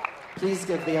Retriever. Please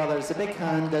give the others a big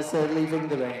hand as they're leaving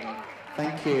the ring.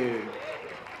 Thank you.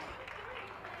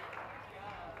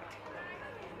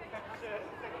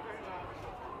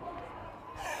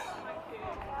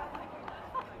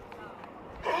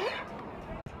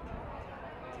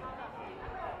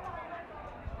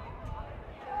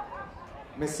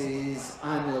 Mrs.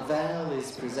 Anne Lavelle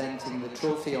is presenting the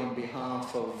trophy on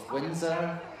behalf of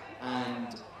Windsor,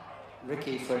 and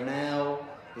Ricky Furnell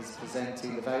is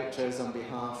presenting the vouchers on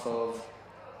behalf of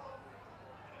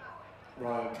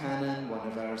Royal Canon, one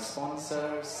of our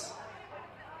sponsors.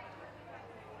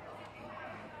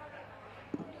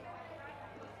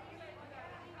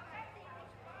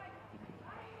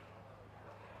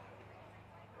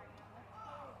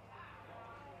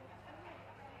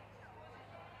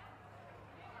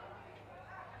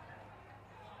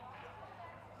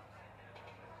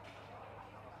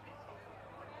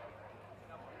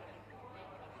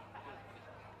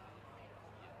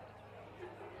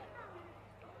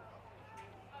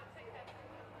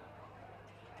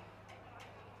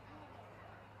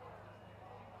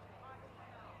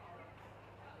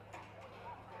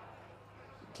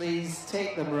 Please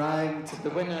take them round to the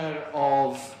winner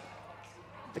of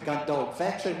the Gundog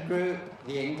Veteran Group,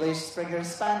 the English Springer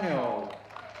Spaniel.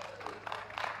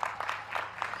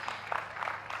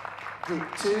 Group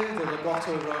 2, the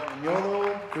Lagotto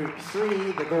Romagnolo. Group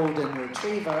 3, the Golden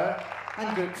Retriever.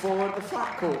 And Group 4, the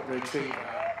Flat-Coat Retriever.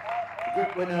 The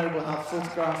group winner will have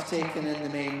photograph taken in the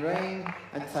main ring,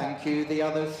 and thank you, the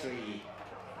other three.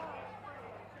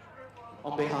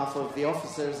 On behalf of the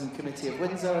officers and committee of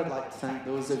Windsor, I'd like to thank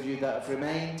those of you that have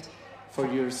remained for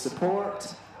your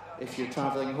support. If you're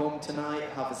travelling home tonight,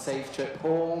 have a safe trip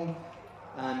home,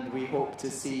 and we hope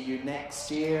to see you next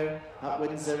year at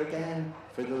Windsor again.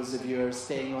 For those of you who are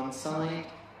staying on site,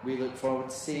 we look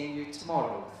forward to seeing you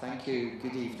tomorrow. Thank you.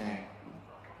 Good evening.